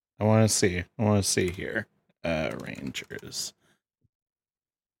 I want to see. I want to see here. Rangers.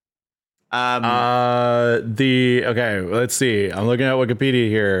 The okay. Let's see. I'm looking at Wikipedia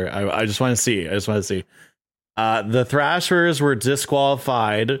here. I just want to see. I just want to see. The Thrashers were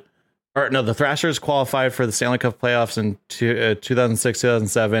disqualified, or no, the Thrashers qualified for the Stanley Cup playoffs in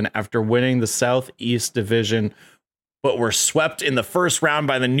 2006-2007 after winning the Southeast Division, but were swept in the first round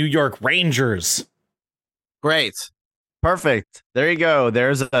by the New York Rangers. Great. Perfect. There you go.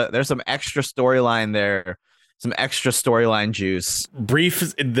 There's some extra storyline there. Some extra storyline juice.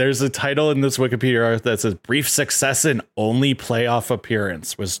 There's a title in this Wikipedia article that says brief success in only playoff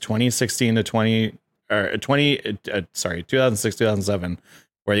appearance was 2016 to 2006-2007,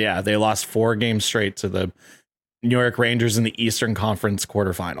 where they lost 4 games straight to the New York Rangers in the Eastern Conference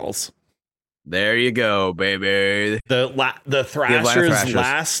quarterfinals. There you go, baby. The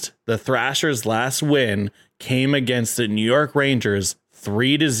Thrashers' last win came against the New York Rangers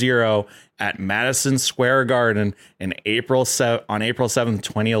 3-0 at Madison Square Garden on April 7th,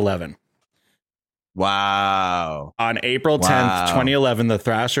 2011. Wow. On April 10th, 2011, the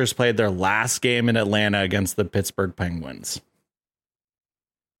Thrashers played their last game in Atlanta against the Pittsburgh Penguins.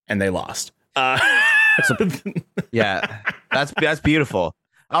 And they lost. Yeah, that's beautiful.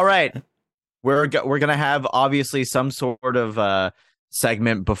 All right. We're going to have obviously some sort of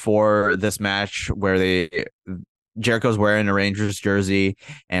segment before this match where Jericho's wearing a Rangers jersey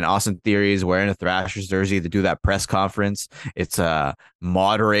and Austin Theory is wearing a Thrashers jersey to do that press conference. It's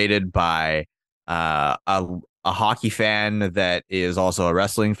moderated by a hockey fan that is also a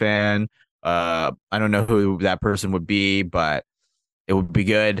wrestling fan. I don't know who that person would be, but it would be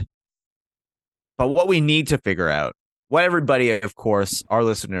good. But what we need to figure out, what everybody, of course, our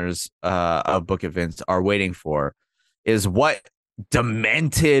listeners of Book It Vince are waiting for, is what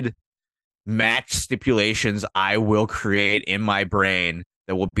demented match stipulations I will create in my brain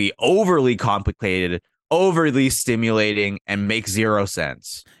that will be overly complicated, overly stimulating, and make zero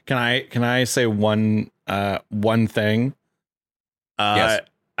sense. Can I say one thing? Yes.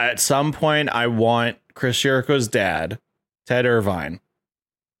 At some point, I want Chris Jericho's dad, Ted Irvine,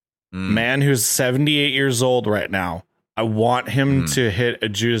 man who's 78 years old right now. I want him to hit a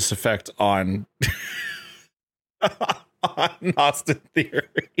Judas Effect on Austin Theory.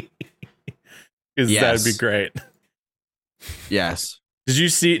 Because that'd be great. Yes. Did you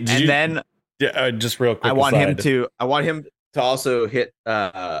see? Then just real quick, I want him to also hit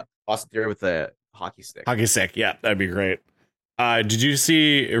Austin Theory with a hockey stick. Hockey stick, yeah, that'd be great. Did you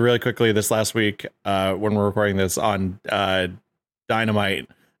see really quickly this last week when we're recording this on Dynamite?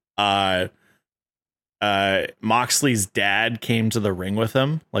 Moxley's dad came to the ring with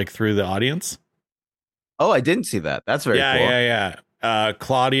him, like through the audience. Oh, I didn't see that. That's very cool. Yeah.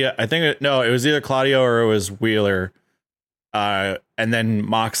 Claudia, I think it was either Claudia or it was Wheeler. And then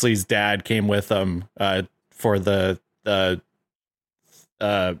Moxley's dad came with them for the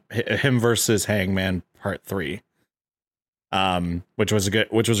him versus Hangman Part 3. Which was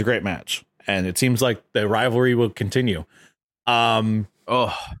a great match. And it seems like the rivalry will continue. Oh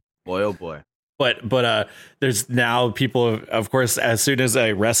boy. But there's now people, of course, as soon as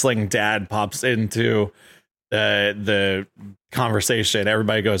a wrestling dad pops into the conversation,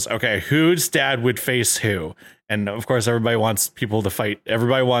 everybody goes, okay, whose dad would face who? And of course, everybody wants people to fight.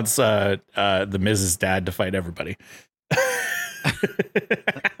 Everybody wants the Mrs. Dad to fight everybody.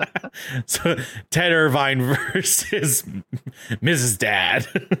 So Ted Irvine versus Mrs. Dad.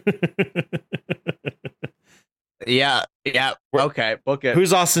 Yeah. Okay, book it.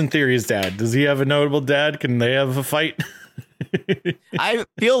 Who's Austin Theory's dad? Does he have a notable dad? Can they have a fight? I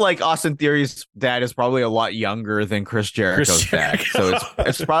feel like Austin Theory's dad is probably a lot younger than Chris Jericho's dad, so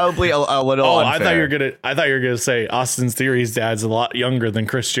it's probably a little. Oh, unfair. I thought you were gonna say Austin Theory's dad's a lot younger than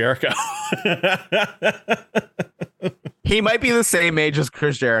Chris Jericho. He might be the same age as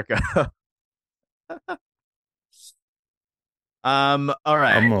Chris Jericho. All right.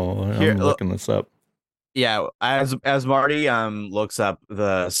 I'm looking this up. Yeah, as Marty looks up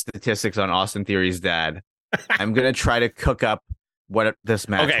the statistics on Austin Theory's dad, I'm gonna try to cook up what this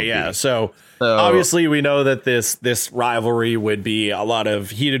match. Okay, yeah. So obviously we know that this rivalry would be a lot of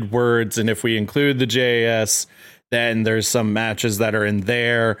heated words, and if we include the JAS, then there's some matches that are in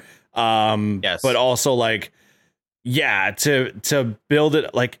there. Yes. But also to build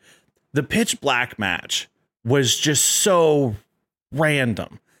it, like the Pitch Black match was just so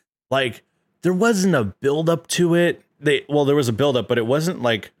random. Like there wasn't a build up to it. There was a build up, but it wasn't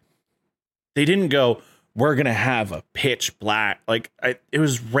like they didn't go, we're going to have a pitch black. Like it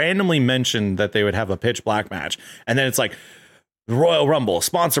was randomly mentioned that they would have a pitch black match. And then it's like the Royal Rumble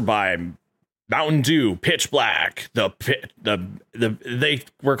sponsored by Mountain Dew Pitch Black. They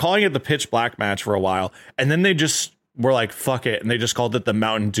were calling it the Pitch Black match for a while. And then they just were like, fuck it. And they just called it the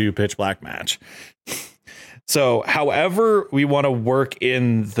Mountain Dew Pitch Black match. So however we want to work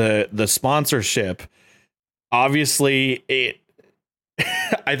in the sponsorship, obviously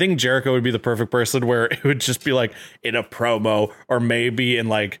I think Jericho would be the perfect person where it would just be like in a promo or maybe in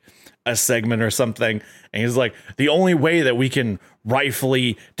like a segment or something. And he's like, the only way that we can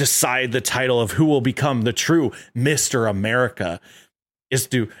rightfully decide the title of who will become the true Mr. America is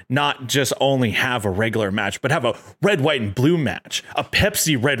to not just only have a regular match, but have a red, white, and blue match, a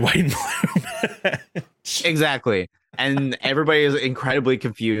Pepsi red, white, and blue match. Exactly. And everybody is incredibly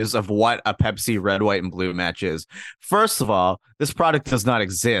confused of what a Pepsi red, white, and blue match is. First of all, this product does not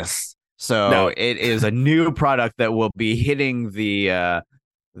exist. So It is a new product that will be hitting the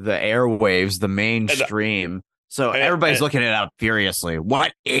airwaves, the mainstream. So everybody's looking it up furiously.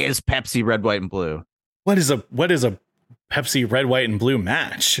 What is Pepsi red, white, and blue? What is a Pepsi red, white, and blue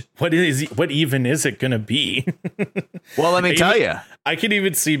match? What even is it gonna be? Well, let me tell you. I could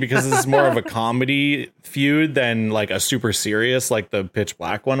even see, because this is more of a comedy feud than like a super serious like the Pitch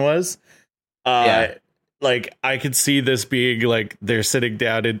Black one was. Like I could see this being like they're sitting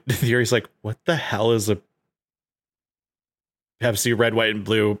down and Theory's like, what the hell is a Pepsi red, white, and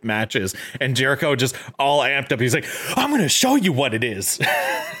blue matches? And Jericho just all amped up. He's like, I'm gonna show you what it is.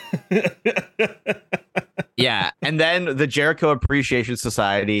 Yeah, and then the Jericho Appreciation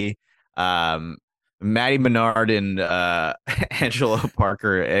Society, Maddie Menard and Angelo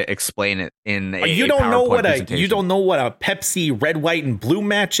Parker explain it in a you don't know what presentation. You don't know what a Pepsi red, white, and blue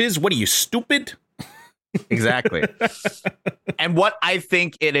match is? What are you, stupid? Exactly. And what I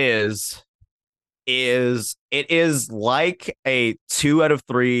think it is like a 2 out of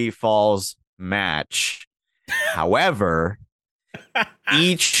 3 falls match. However,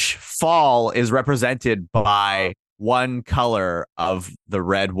 each fall is represented by one color of the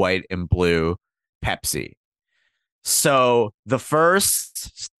red, white, and blue Pepsi. So the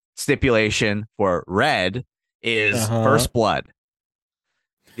first stipulation for red is first blood.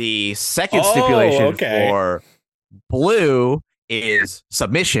 The second stipulation for blue is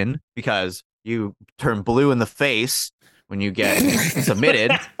submission, because you turn blue in the face when you get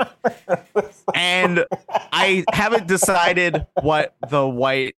submitted. And I haven't decided what the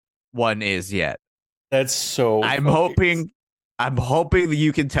white one is yet. That's so I'm hoping that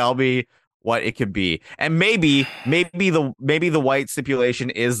you can tell me what it could be. And maybe the white stipulation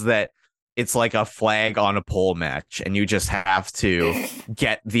is that it's like a flag on a pole match and you just have to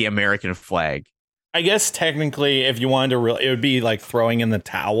get the American flag. I guess technically if you wanted to it would be like throwing in the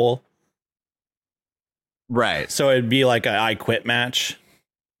towel. Right. So it'd be like an I quit match.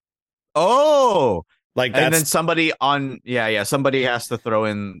 Oh, like that's, and then somebody has to throw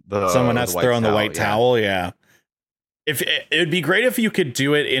in someone has to throw in the white towel. Yeah. If it would be great if you could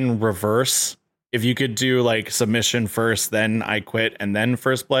do it in reverse. If you could do like submission first, then I quit, and then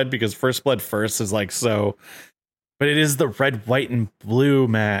first blood, because first blood first is like so. But it is the red, white, and blue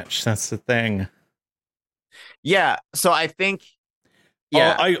match. That's the thing. Yeah. So I think.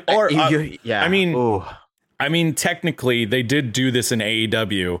 Yeah. I mean, technically, they did do this in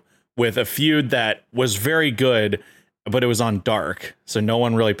AEW with a feud that was very good, but it was on Dark, so no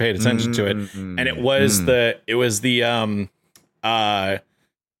one really paid attention to it. And it was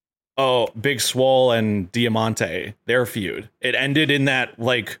Big Swole and Diamante, their feud. It ended in that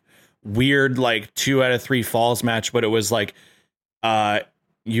like weird like 2 out of 3 falls match, but it was like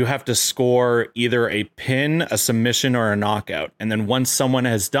you have to score either a pin, a submission, or a knockout, and then once someone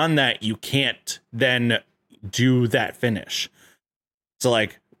has done that, you can't then do that finish. So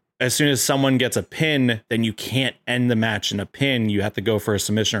like as soon as someone gets a pin, then you can't end the match in a pin. You have to go for a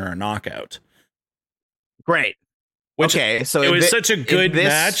submission or a knockout. Great. Okay, so it was such a good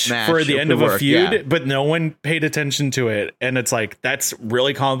match for the end of a feud, but no one paid attention to it. And it's like, that's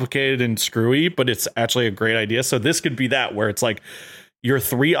really complicated and screwy, but it's actually a great idea. So this could be that, where it's like your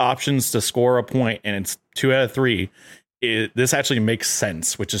 3 options to score a point and it's 2 out of 3. This actually makes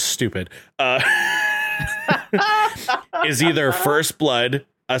sense, which is stupid. Is either first blood,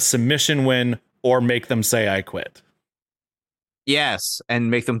 a submission win, or make them say I quit. Yes,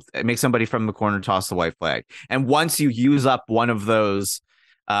 and make somebody from the corner toss the white flag. And once you use up one of those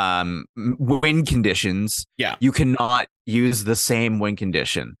win conditions, Yeah. you cannot use the same win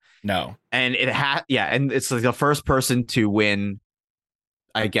condition. No. And and it's like the first person to win.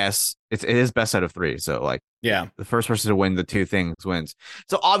 I guess it is best out of three. So like, Yeah. the first person to win the two things wins.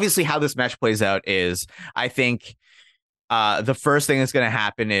 So obviously, how this match plays out is, I think, the first thing that's going to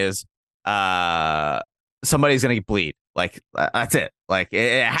happen is somebody's going to bleed. Like, that's it. Like,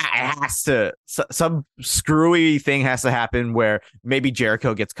 it has to, some screwy thing has to happen where maybe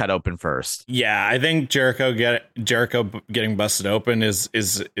Jericho gets cut open first. Yeah, I think Jericho getting busted open is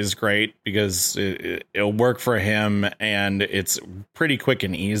great because it'll work for him and it's pretty quick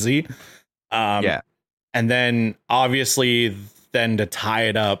and easy. Yeah. And then obviously then to tie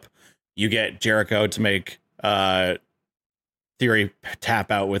it up, you get Jericho to make Theory tap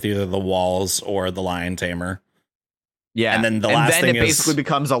out with either the walls or the Lion Tamer. Yeah. And then the last thing it basically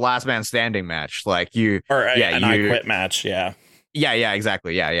becomes a last man standing match. Like an I Quit match. Yeah. Yeah,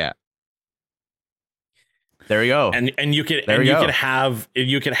 exactly. Yeah. There we go. And you could have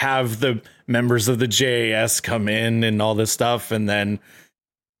the members of the JAS come in and all this stuff, and then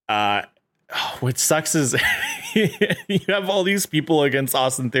what sucks is you have all these people against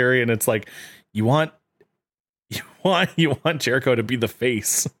Austin Theory, and it's like you want Jericho to be the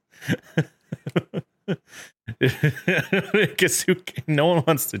face. Because no one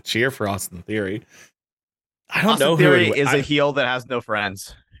wants to cheer for Austin Theory. I don't know. Theory is a heel that has no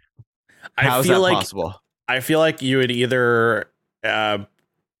friends. How is that possible? I feel like you would either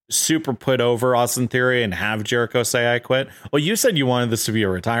super put over Austin Theory and have Jericho say I quit. Well, you said you wanted this to be a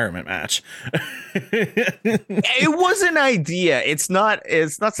retirement match. It was an idea. It's not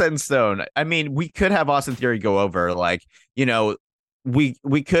set in stone. I mean, we could have Austin Theory go over. Like,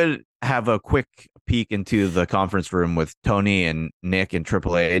 we could have a quick peek into the conference room with Tony and Nick and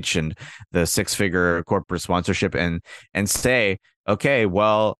Triple H and the 6-figure corporate sponsorship and say, okay,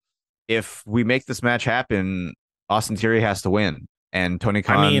 well, if we make this match happen, Austin Theory has to win. And Tony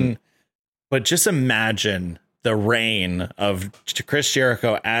Khan. I mean, but just imagine the reign of Chris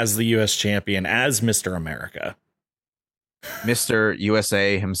Jericho as the U.S. champion, as Mr. America. Mr.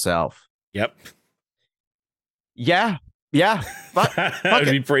 USA himself. Yep. Yeah. That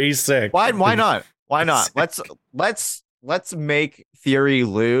would be pretty sick. Why not? Why not? Let's make Theory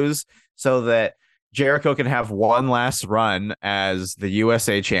lose so that Jericho can have one last run as the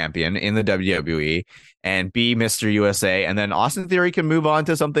USA champion in the WWE and be Mr. USA. And then Austin Theory can move on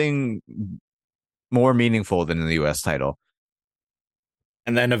to something more meaningful than the US title.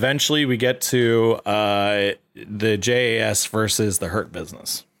 And then eventually we get to the JAS versus the Hurt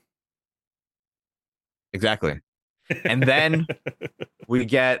Business. Exactly. And then we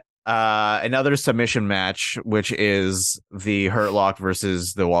get another submission match, which is the Hurt Lock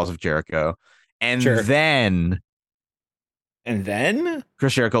versus the Walls of Jericho. And then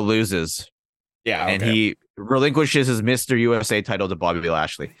Chris Jericho loses. Yeah. Okay. And he relinquishes his Mr. USA title to Bobby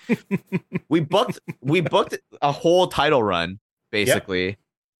Lashley. we booked a whole title run, basically. Yep.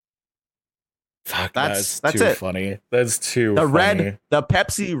 Fuck, that's too it. Funny. That's too funny. The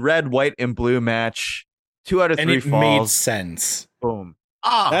Pepsi red, white, and blue match. 2 out of 3 it falls. Made sense. Boom.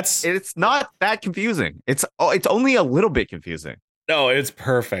 It's not that confusing. It's only a little bit confusing. No, it's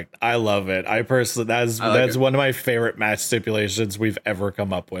perfect. I love it. I personally, that's one of my favorite match stipulations we've ever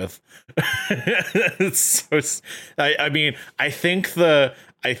come up with. It's so. I mean, I think the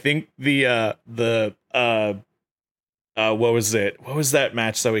what was it? What was that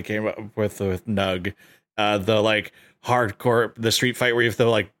match that we came up with Nug? The like hardcore, the street fight where you have to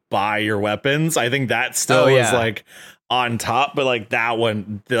like buy your weapons. I think that still is like on top, but like that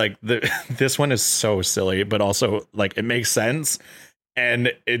one, like this one is so silly, but also like it makes sense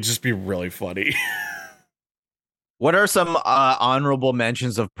and it'd just be really funny. What are some honorable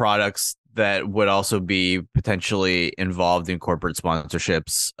mentions of products that would also be potentially involved in corporate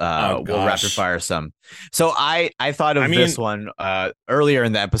sponsorships? We'll rapid fire some. So I thought of this one earlier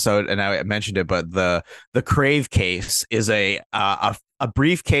in the episode, and I mentioned it, but the Crave case is a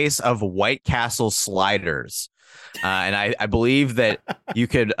briefcase of White Castle sliders, and I believe that you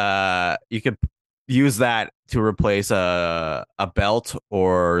could use that to replace a belt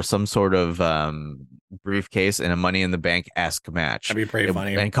or some sort of briefcase in a Money in the Bank-esque match. That'd be pretty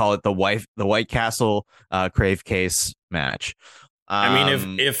funny. And call it the White Castle Crave case match. I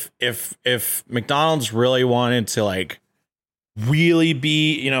mean, if McDonald's really wanted to like really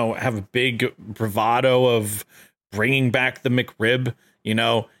be, have a big bravado of bringing back the McRib,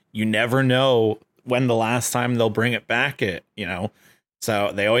 you never know when the last time they'll bring it back.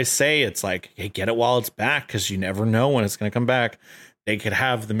 So they always say it's like, hey, get it while it's back because you never know when it's going to come back. They could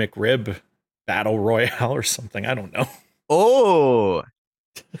have the McRib Battle Royale or something. I don't know. Oh,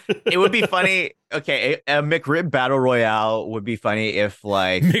 It would be funny. Okay, a McRib Battle Royale would be funny if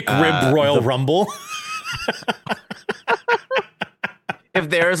like McRib Royal Rumble. if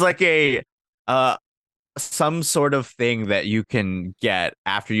there's like a some sort of thing that you can get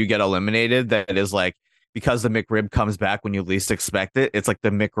after you get eliminated that is like because the McRib comes back when you least expect it. It's like the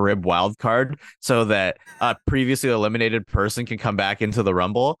McRib wild card, so that a previously eliminated person can come back into the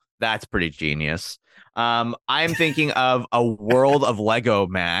Rumble. That's pretty genius. I'm thinking of a World of Lego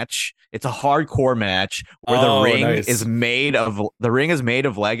match. It's a hardcore match where the ring is made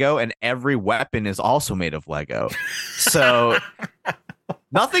of Lego, and every weapon is also made of Lego. So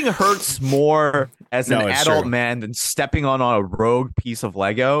nothing hurts more as an adult man than stepping on a rogue piece of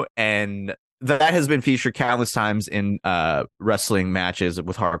Lego, and that has been featured countless times in wrestling matches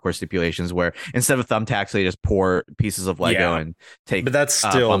with hardcore stipulations where instead of thumbtacks they just pour pieces of Lego and take. But that's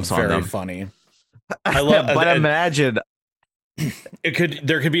still very funny. I love. But imagine there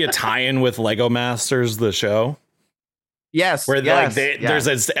could be a tie-in with Lego Masters, the show. Yes, where there's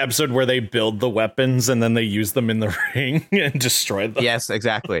an episode where they build the weapons and then they use them in the ring and destroy them. Yes,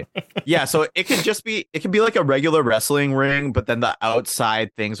 exactly. Yeah, so it could be like a regular wrestling ring, but then the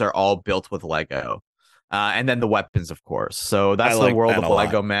outside things are all built with Lego, and then the weapons, of course. So that's the World of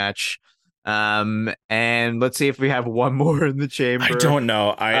Lego match. And let's see if we have one more in the chamber. I don't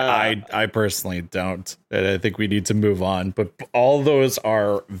know. I personally don't. I think we need to move on. But all those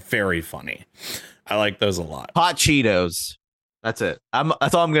are very funny. I like those a lot. Hot Cheetos. That's it.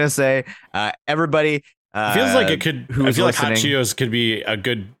 That's all I'm gonna say. Everybody. It feels like it could. I feel like Hot Cheetos could be a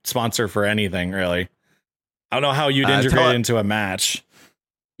good sponsor for anything. Really. I don't know how you'd integrate it into a match.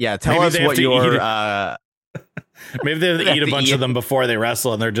 Yeah, tell us what your. Maybe they have to eat a bunch of them before they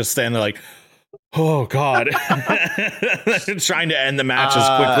wrestle, and they're just standing there like, "Oh God," trying to end the match as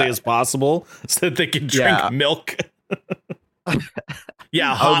quickly as possible so that they can drink milk.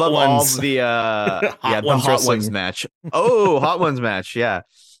 Yeah, Hot Ones. All the Hot Ones match. Oh, Hot Ones match. Yeah,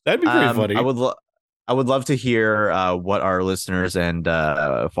 that'd be pretty funny. I would love to hear what our listeners and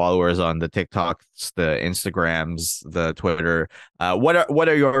followers on the TikToks, the Instagrams, the Twitter. What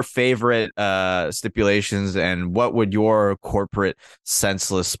are your favorite stipulations, and what would your corporate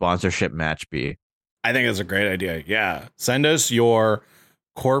senseless sponsorship match be? I think it's a great idea. Yeah, send us your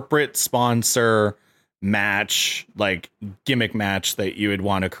corporate sponsor match, like gimmick match that you would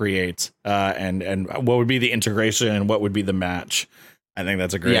want to create, and what would be the integration and what would be the match. I think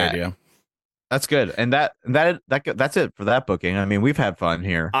that's a great idea. That's good. And that's it for that booking. I mean, we've had fun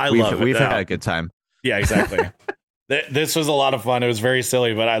here. We've had a good time. Yeah, exactly. This was a lot of fun. It was very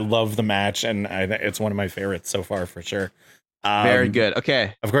silly, but I love the match, and it's one of my favorites so far for sure. Very good.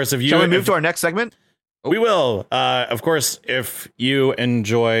 Okay. Of course, shall we move to our next segment? We will. Of course, if you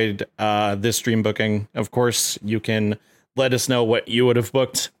enjoyed this stream booking, of course, you can let us know what you would have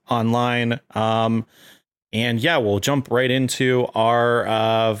booked online. And yeah, we'll jump right into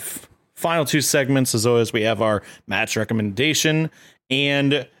our final two segments. As always, we have our match recommendation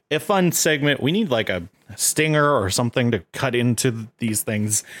and a fun segment. We need like a stinger or something to cut into these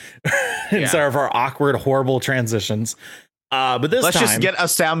things instead of our awkward, horrible transitions. But let's just get a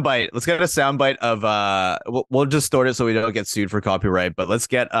soundbite. Let's get a soundbite of we'll distort it so we don't get sued for copyright. But let's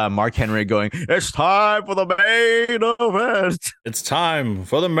get Mark Henry going. It's time for the main event. It's time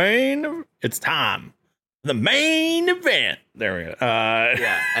for the main. It's time. The main event. There we go.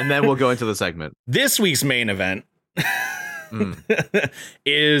 Yeah, and then we'll go into the segment. This week's main event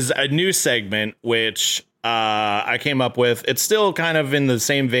is a new segment which I came up with. It's still kind of in the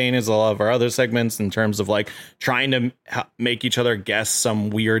same vein as a lot of our other segments in terms of like trying to make each other guess some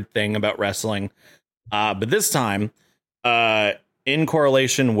weird thing about wrestling. But this time, in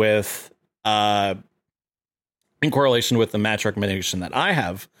correlation with the match recommendation that I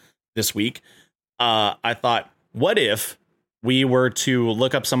have this week. I thought, what if we were to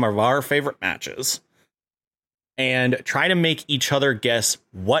look up some of our favorite matches and try to make each other guess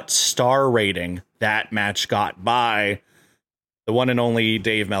what star rating that match got by the one and only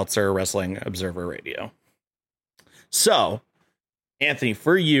Dave Meltzer, Wrestling Observer Radio. So, Anthony,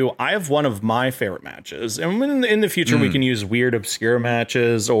 for you, I have one of my favorite matches. And in the future, we can use weird, obscure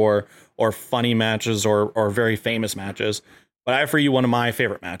matches or funny matches or very famous matches. But I have for you one of my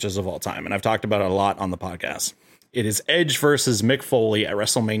favorite matches of all time, and I've talked about it a lot on the podcast. It is Edge versus Mick Foley at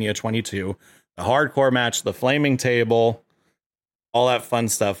WrestleMania 22, the hardcore match, the flaming table, all that fun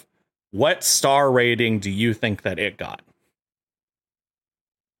stuff. What star rating do you think that it got?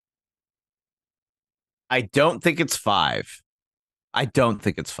 I don't think it's 5. I don't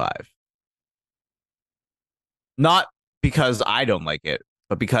think it's 5. Not because I don't like it,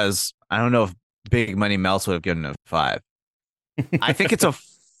 but because I don't know if Big Money Mouse would have given it a 5. I think it's a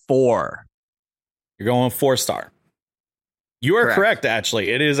 4. You're going 4-star. You are correct. Correct. Actually,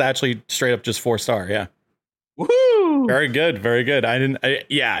 it is actually straight up just 4-star. Yeah. Woohoo! Very good. Very good.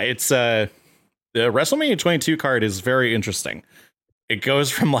 Yeah, it's the WrestleMania 22 card is very interesting. It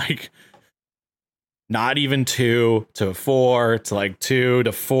goes from like not even 2 to 4 to like 2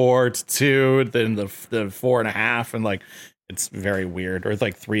 to 4 to 2, then the 4.5, and like it's very weird, or it's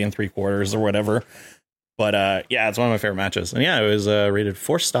like 3 3/4 or whatever. But yeah, it's one of my favorite matches, and yeah, it was rated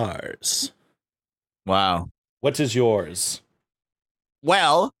 4 stars. Wow. What is yours?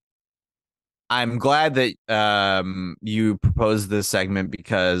 Well, I'm glad that you proposed this segment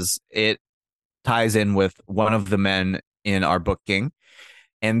because it ties in with one of the men in our booking,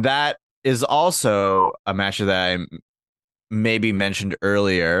 and that is also a match that I maybe mentioned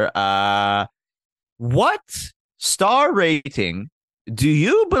earlier. What star rating do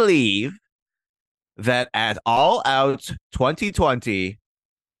you believe that at All Out 2020,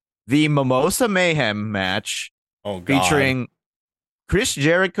 the Mimosa Mayhem match Oh God, featuring Chris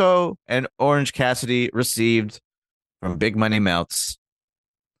Jericho and Orange Cassidy received from Big Money Melts?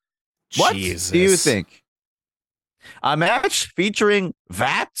 What do you Jesus. think? A match featuring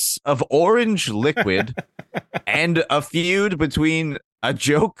vats of orange liquid and a feud between a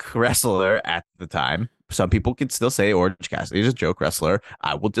joke wrestler at the time. Some people could still say Orange Cassidy is a joke wrestler.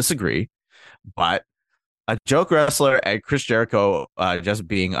 I will disagree. But a joke wrestler and Chris Jericho just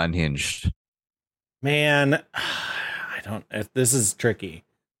being unhinged. Man, I don't. This is tricky.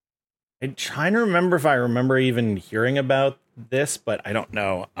 I'm trying to remember if I remember even hearing about this, but I don't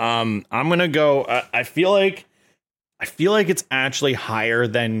know. I'm gonna go. I feel like it's actually higher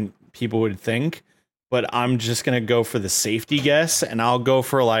than people would think, but I'm just gonna go for the safety guess, and I'll go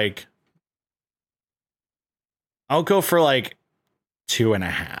for like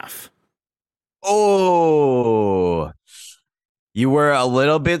 2.5. Oh, you were a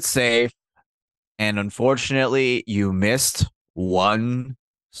little bit safe. And unfortunately, you missed 1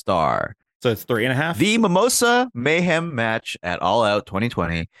 star. So it's 3.5. The Mimosa Mayhem match at All Out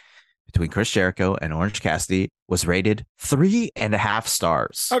 2020 between Chris Jericho and Orange Cassidy was rated 3.5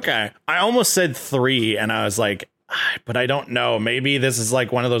 stars. Okay, I almost said 3, and I was like, but I don't know. Maybe this is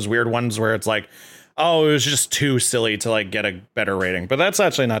like one of those weird ones where it's like, oh, it was just too silly to like get a better rating. But that's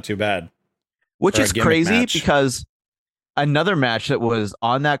actually not too bad. Which is crazy match. Because another match that was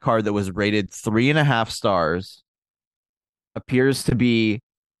on that card that was rated 3.5 stars appears to be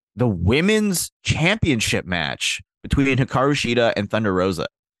the women's championship match between Hikaru Shida and Thunder Rosa.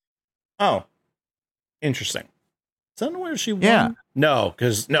 Oh, interesting. Is that where she won? Yeah. No,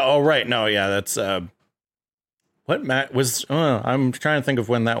 because no. Oh, right. No, yeah, that's what match was? I'm trying to think of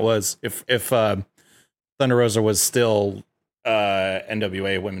when that was. If Thunder Rosa was still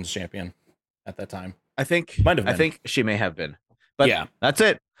NWA Women's Champion at that time. I think Might have been. I think she may have been. But yeah, that's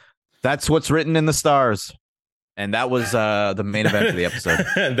it. That's what's written in the stars. And that was the main event of the episode.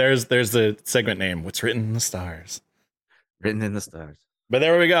 there's the segment name. What's written in the stars? Written in the stars. But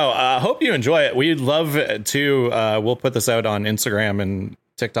there we go. Hope you enjoy it. We'd love to. We'll put this out on Instagram and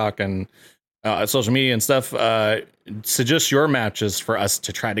TikTok and social media and stuff. Suggest your matches for us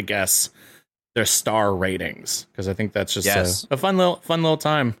to try to guess their star ratings, because I think that's just a fun little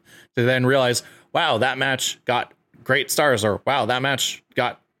time to then realize, wow, that match got great stars, or wow, that match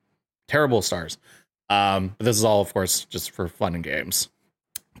got terrible stars. But this is all, of course, just for fun and games.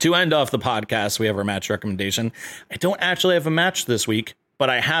 To end off the podcast, we have our match recommendation. I don't actually have a match this week, but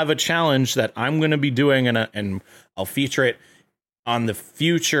I have a challenge that I'm going to be doing, and I'll feature it on the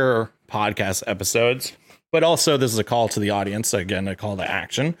future podcast episodes. But also, this is a call to the audience. Again, a call to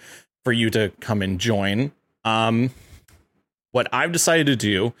action for you to come and join. What I've decided to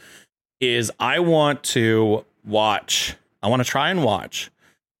do is I want to try and watch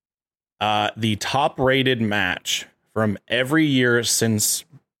the top rated match from every year since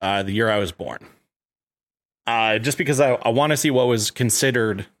the year I was born. Just because I want to see what was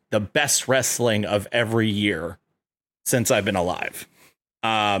considered the best wrestling of every year since I've been alive.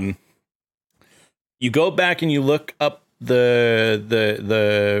 You go back and you look up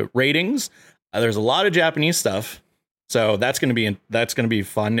the ratings. There's a lot of Japanese stuff, so that's gonna be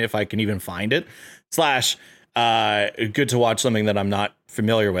fun if I can even find it. / good to watch something that I'm not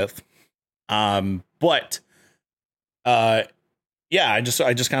familiar with. But yeah, I just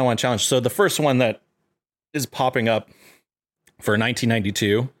kind of want to challenge. So the first one that is popping up for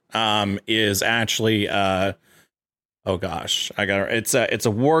 1992 is actually oh gosh, it's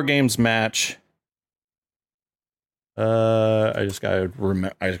a War Games match. I just gotta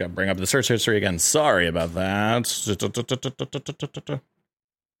bring up the search history again. Sorry about that.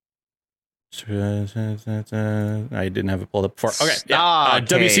 I didn't have it pulled up before. Okay, yeah.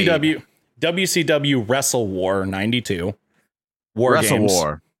 WCW Wrestle War 92. Wrestle Games.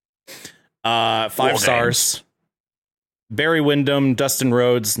 War. 5 stars. Games. Barry Windham, Dustin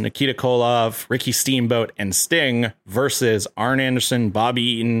Rhodes, Nikita Koloff, Ricky Steamboat, and Sting versus Arn Anderson, Bobby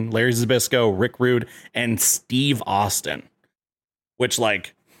Eaton, Larry Zbyszko, Rick Rude, and Steve Austin. Which,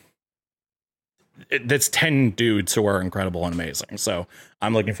 like, that's 10 dudes who are incredible and amazing. So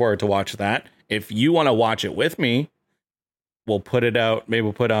I'm looking forward to watch that. If you want to watch it with me, we'll put it out. Maybe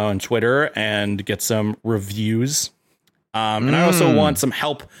we'll put it on Twitter and get some reviews. And I also want some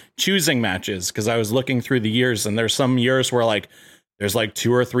help choosing matches, because I was looking through the years, and there's some years where like there's like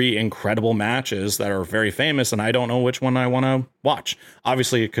 2 or 3 incredible matches that are very famous, and I don't know which one I want to watch.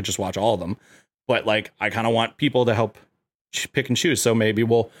 Obviously, you could just watch all of them, but like I kind of want people to help pick and choose. So maybe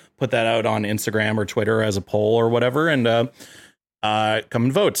we'll put that out on Instagram or Twitter as a poll or whatever, and come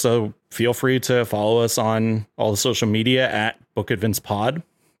and vote. So feel free to follow us on all the social media at Book It Vince Pod.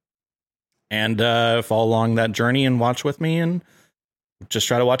 And follow along that journey and watch with me and just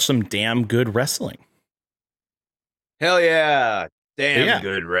try to watch some damn good wrestling. Hell yeah. Damn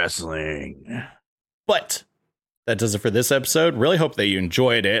good wrestling. But that does it for this episode. Really hope that you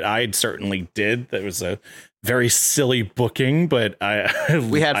enjoyed it. I certainly did. That was a very silly booking, but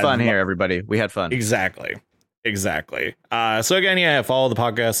we had fun here, everybody. We had fun. Exactly. So again, follow the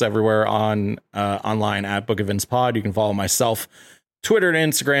podcast everywhere on online at Book of Vince Pod. You can follow myself, Twitter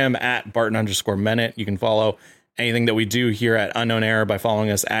and Instagram at Barton_Minute. You can follow anything that we do here at Unknown Era by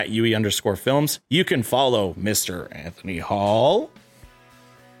following us at UE_films. You can follow Mr. Anthony Hall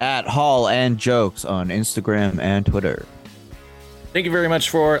at Hall and Jokes on Instagram and Twitter. Thank you very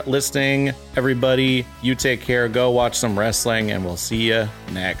much for listening, everybody. You take care. Go watch some wrestling, and we'll see you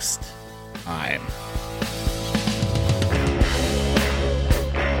next time.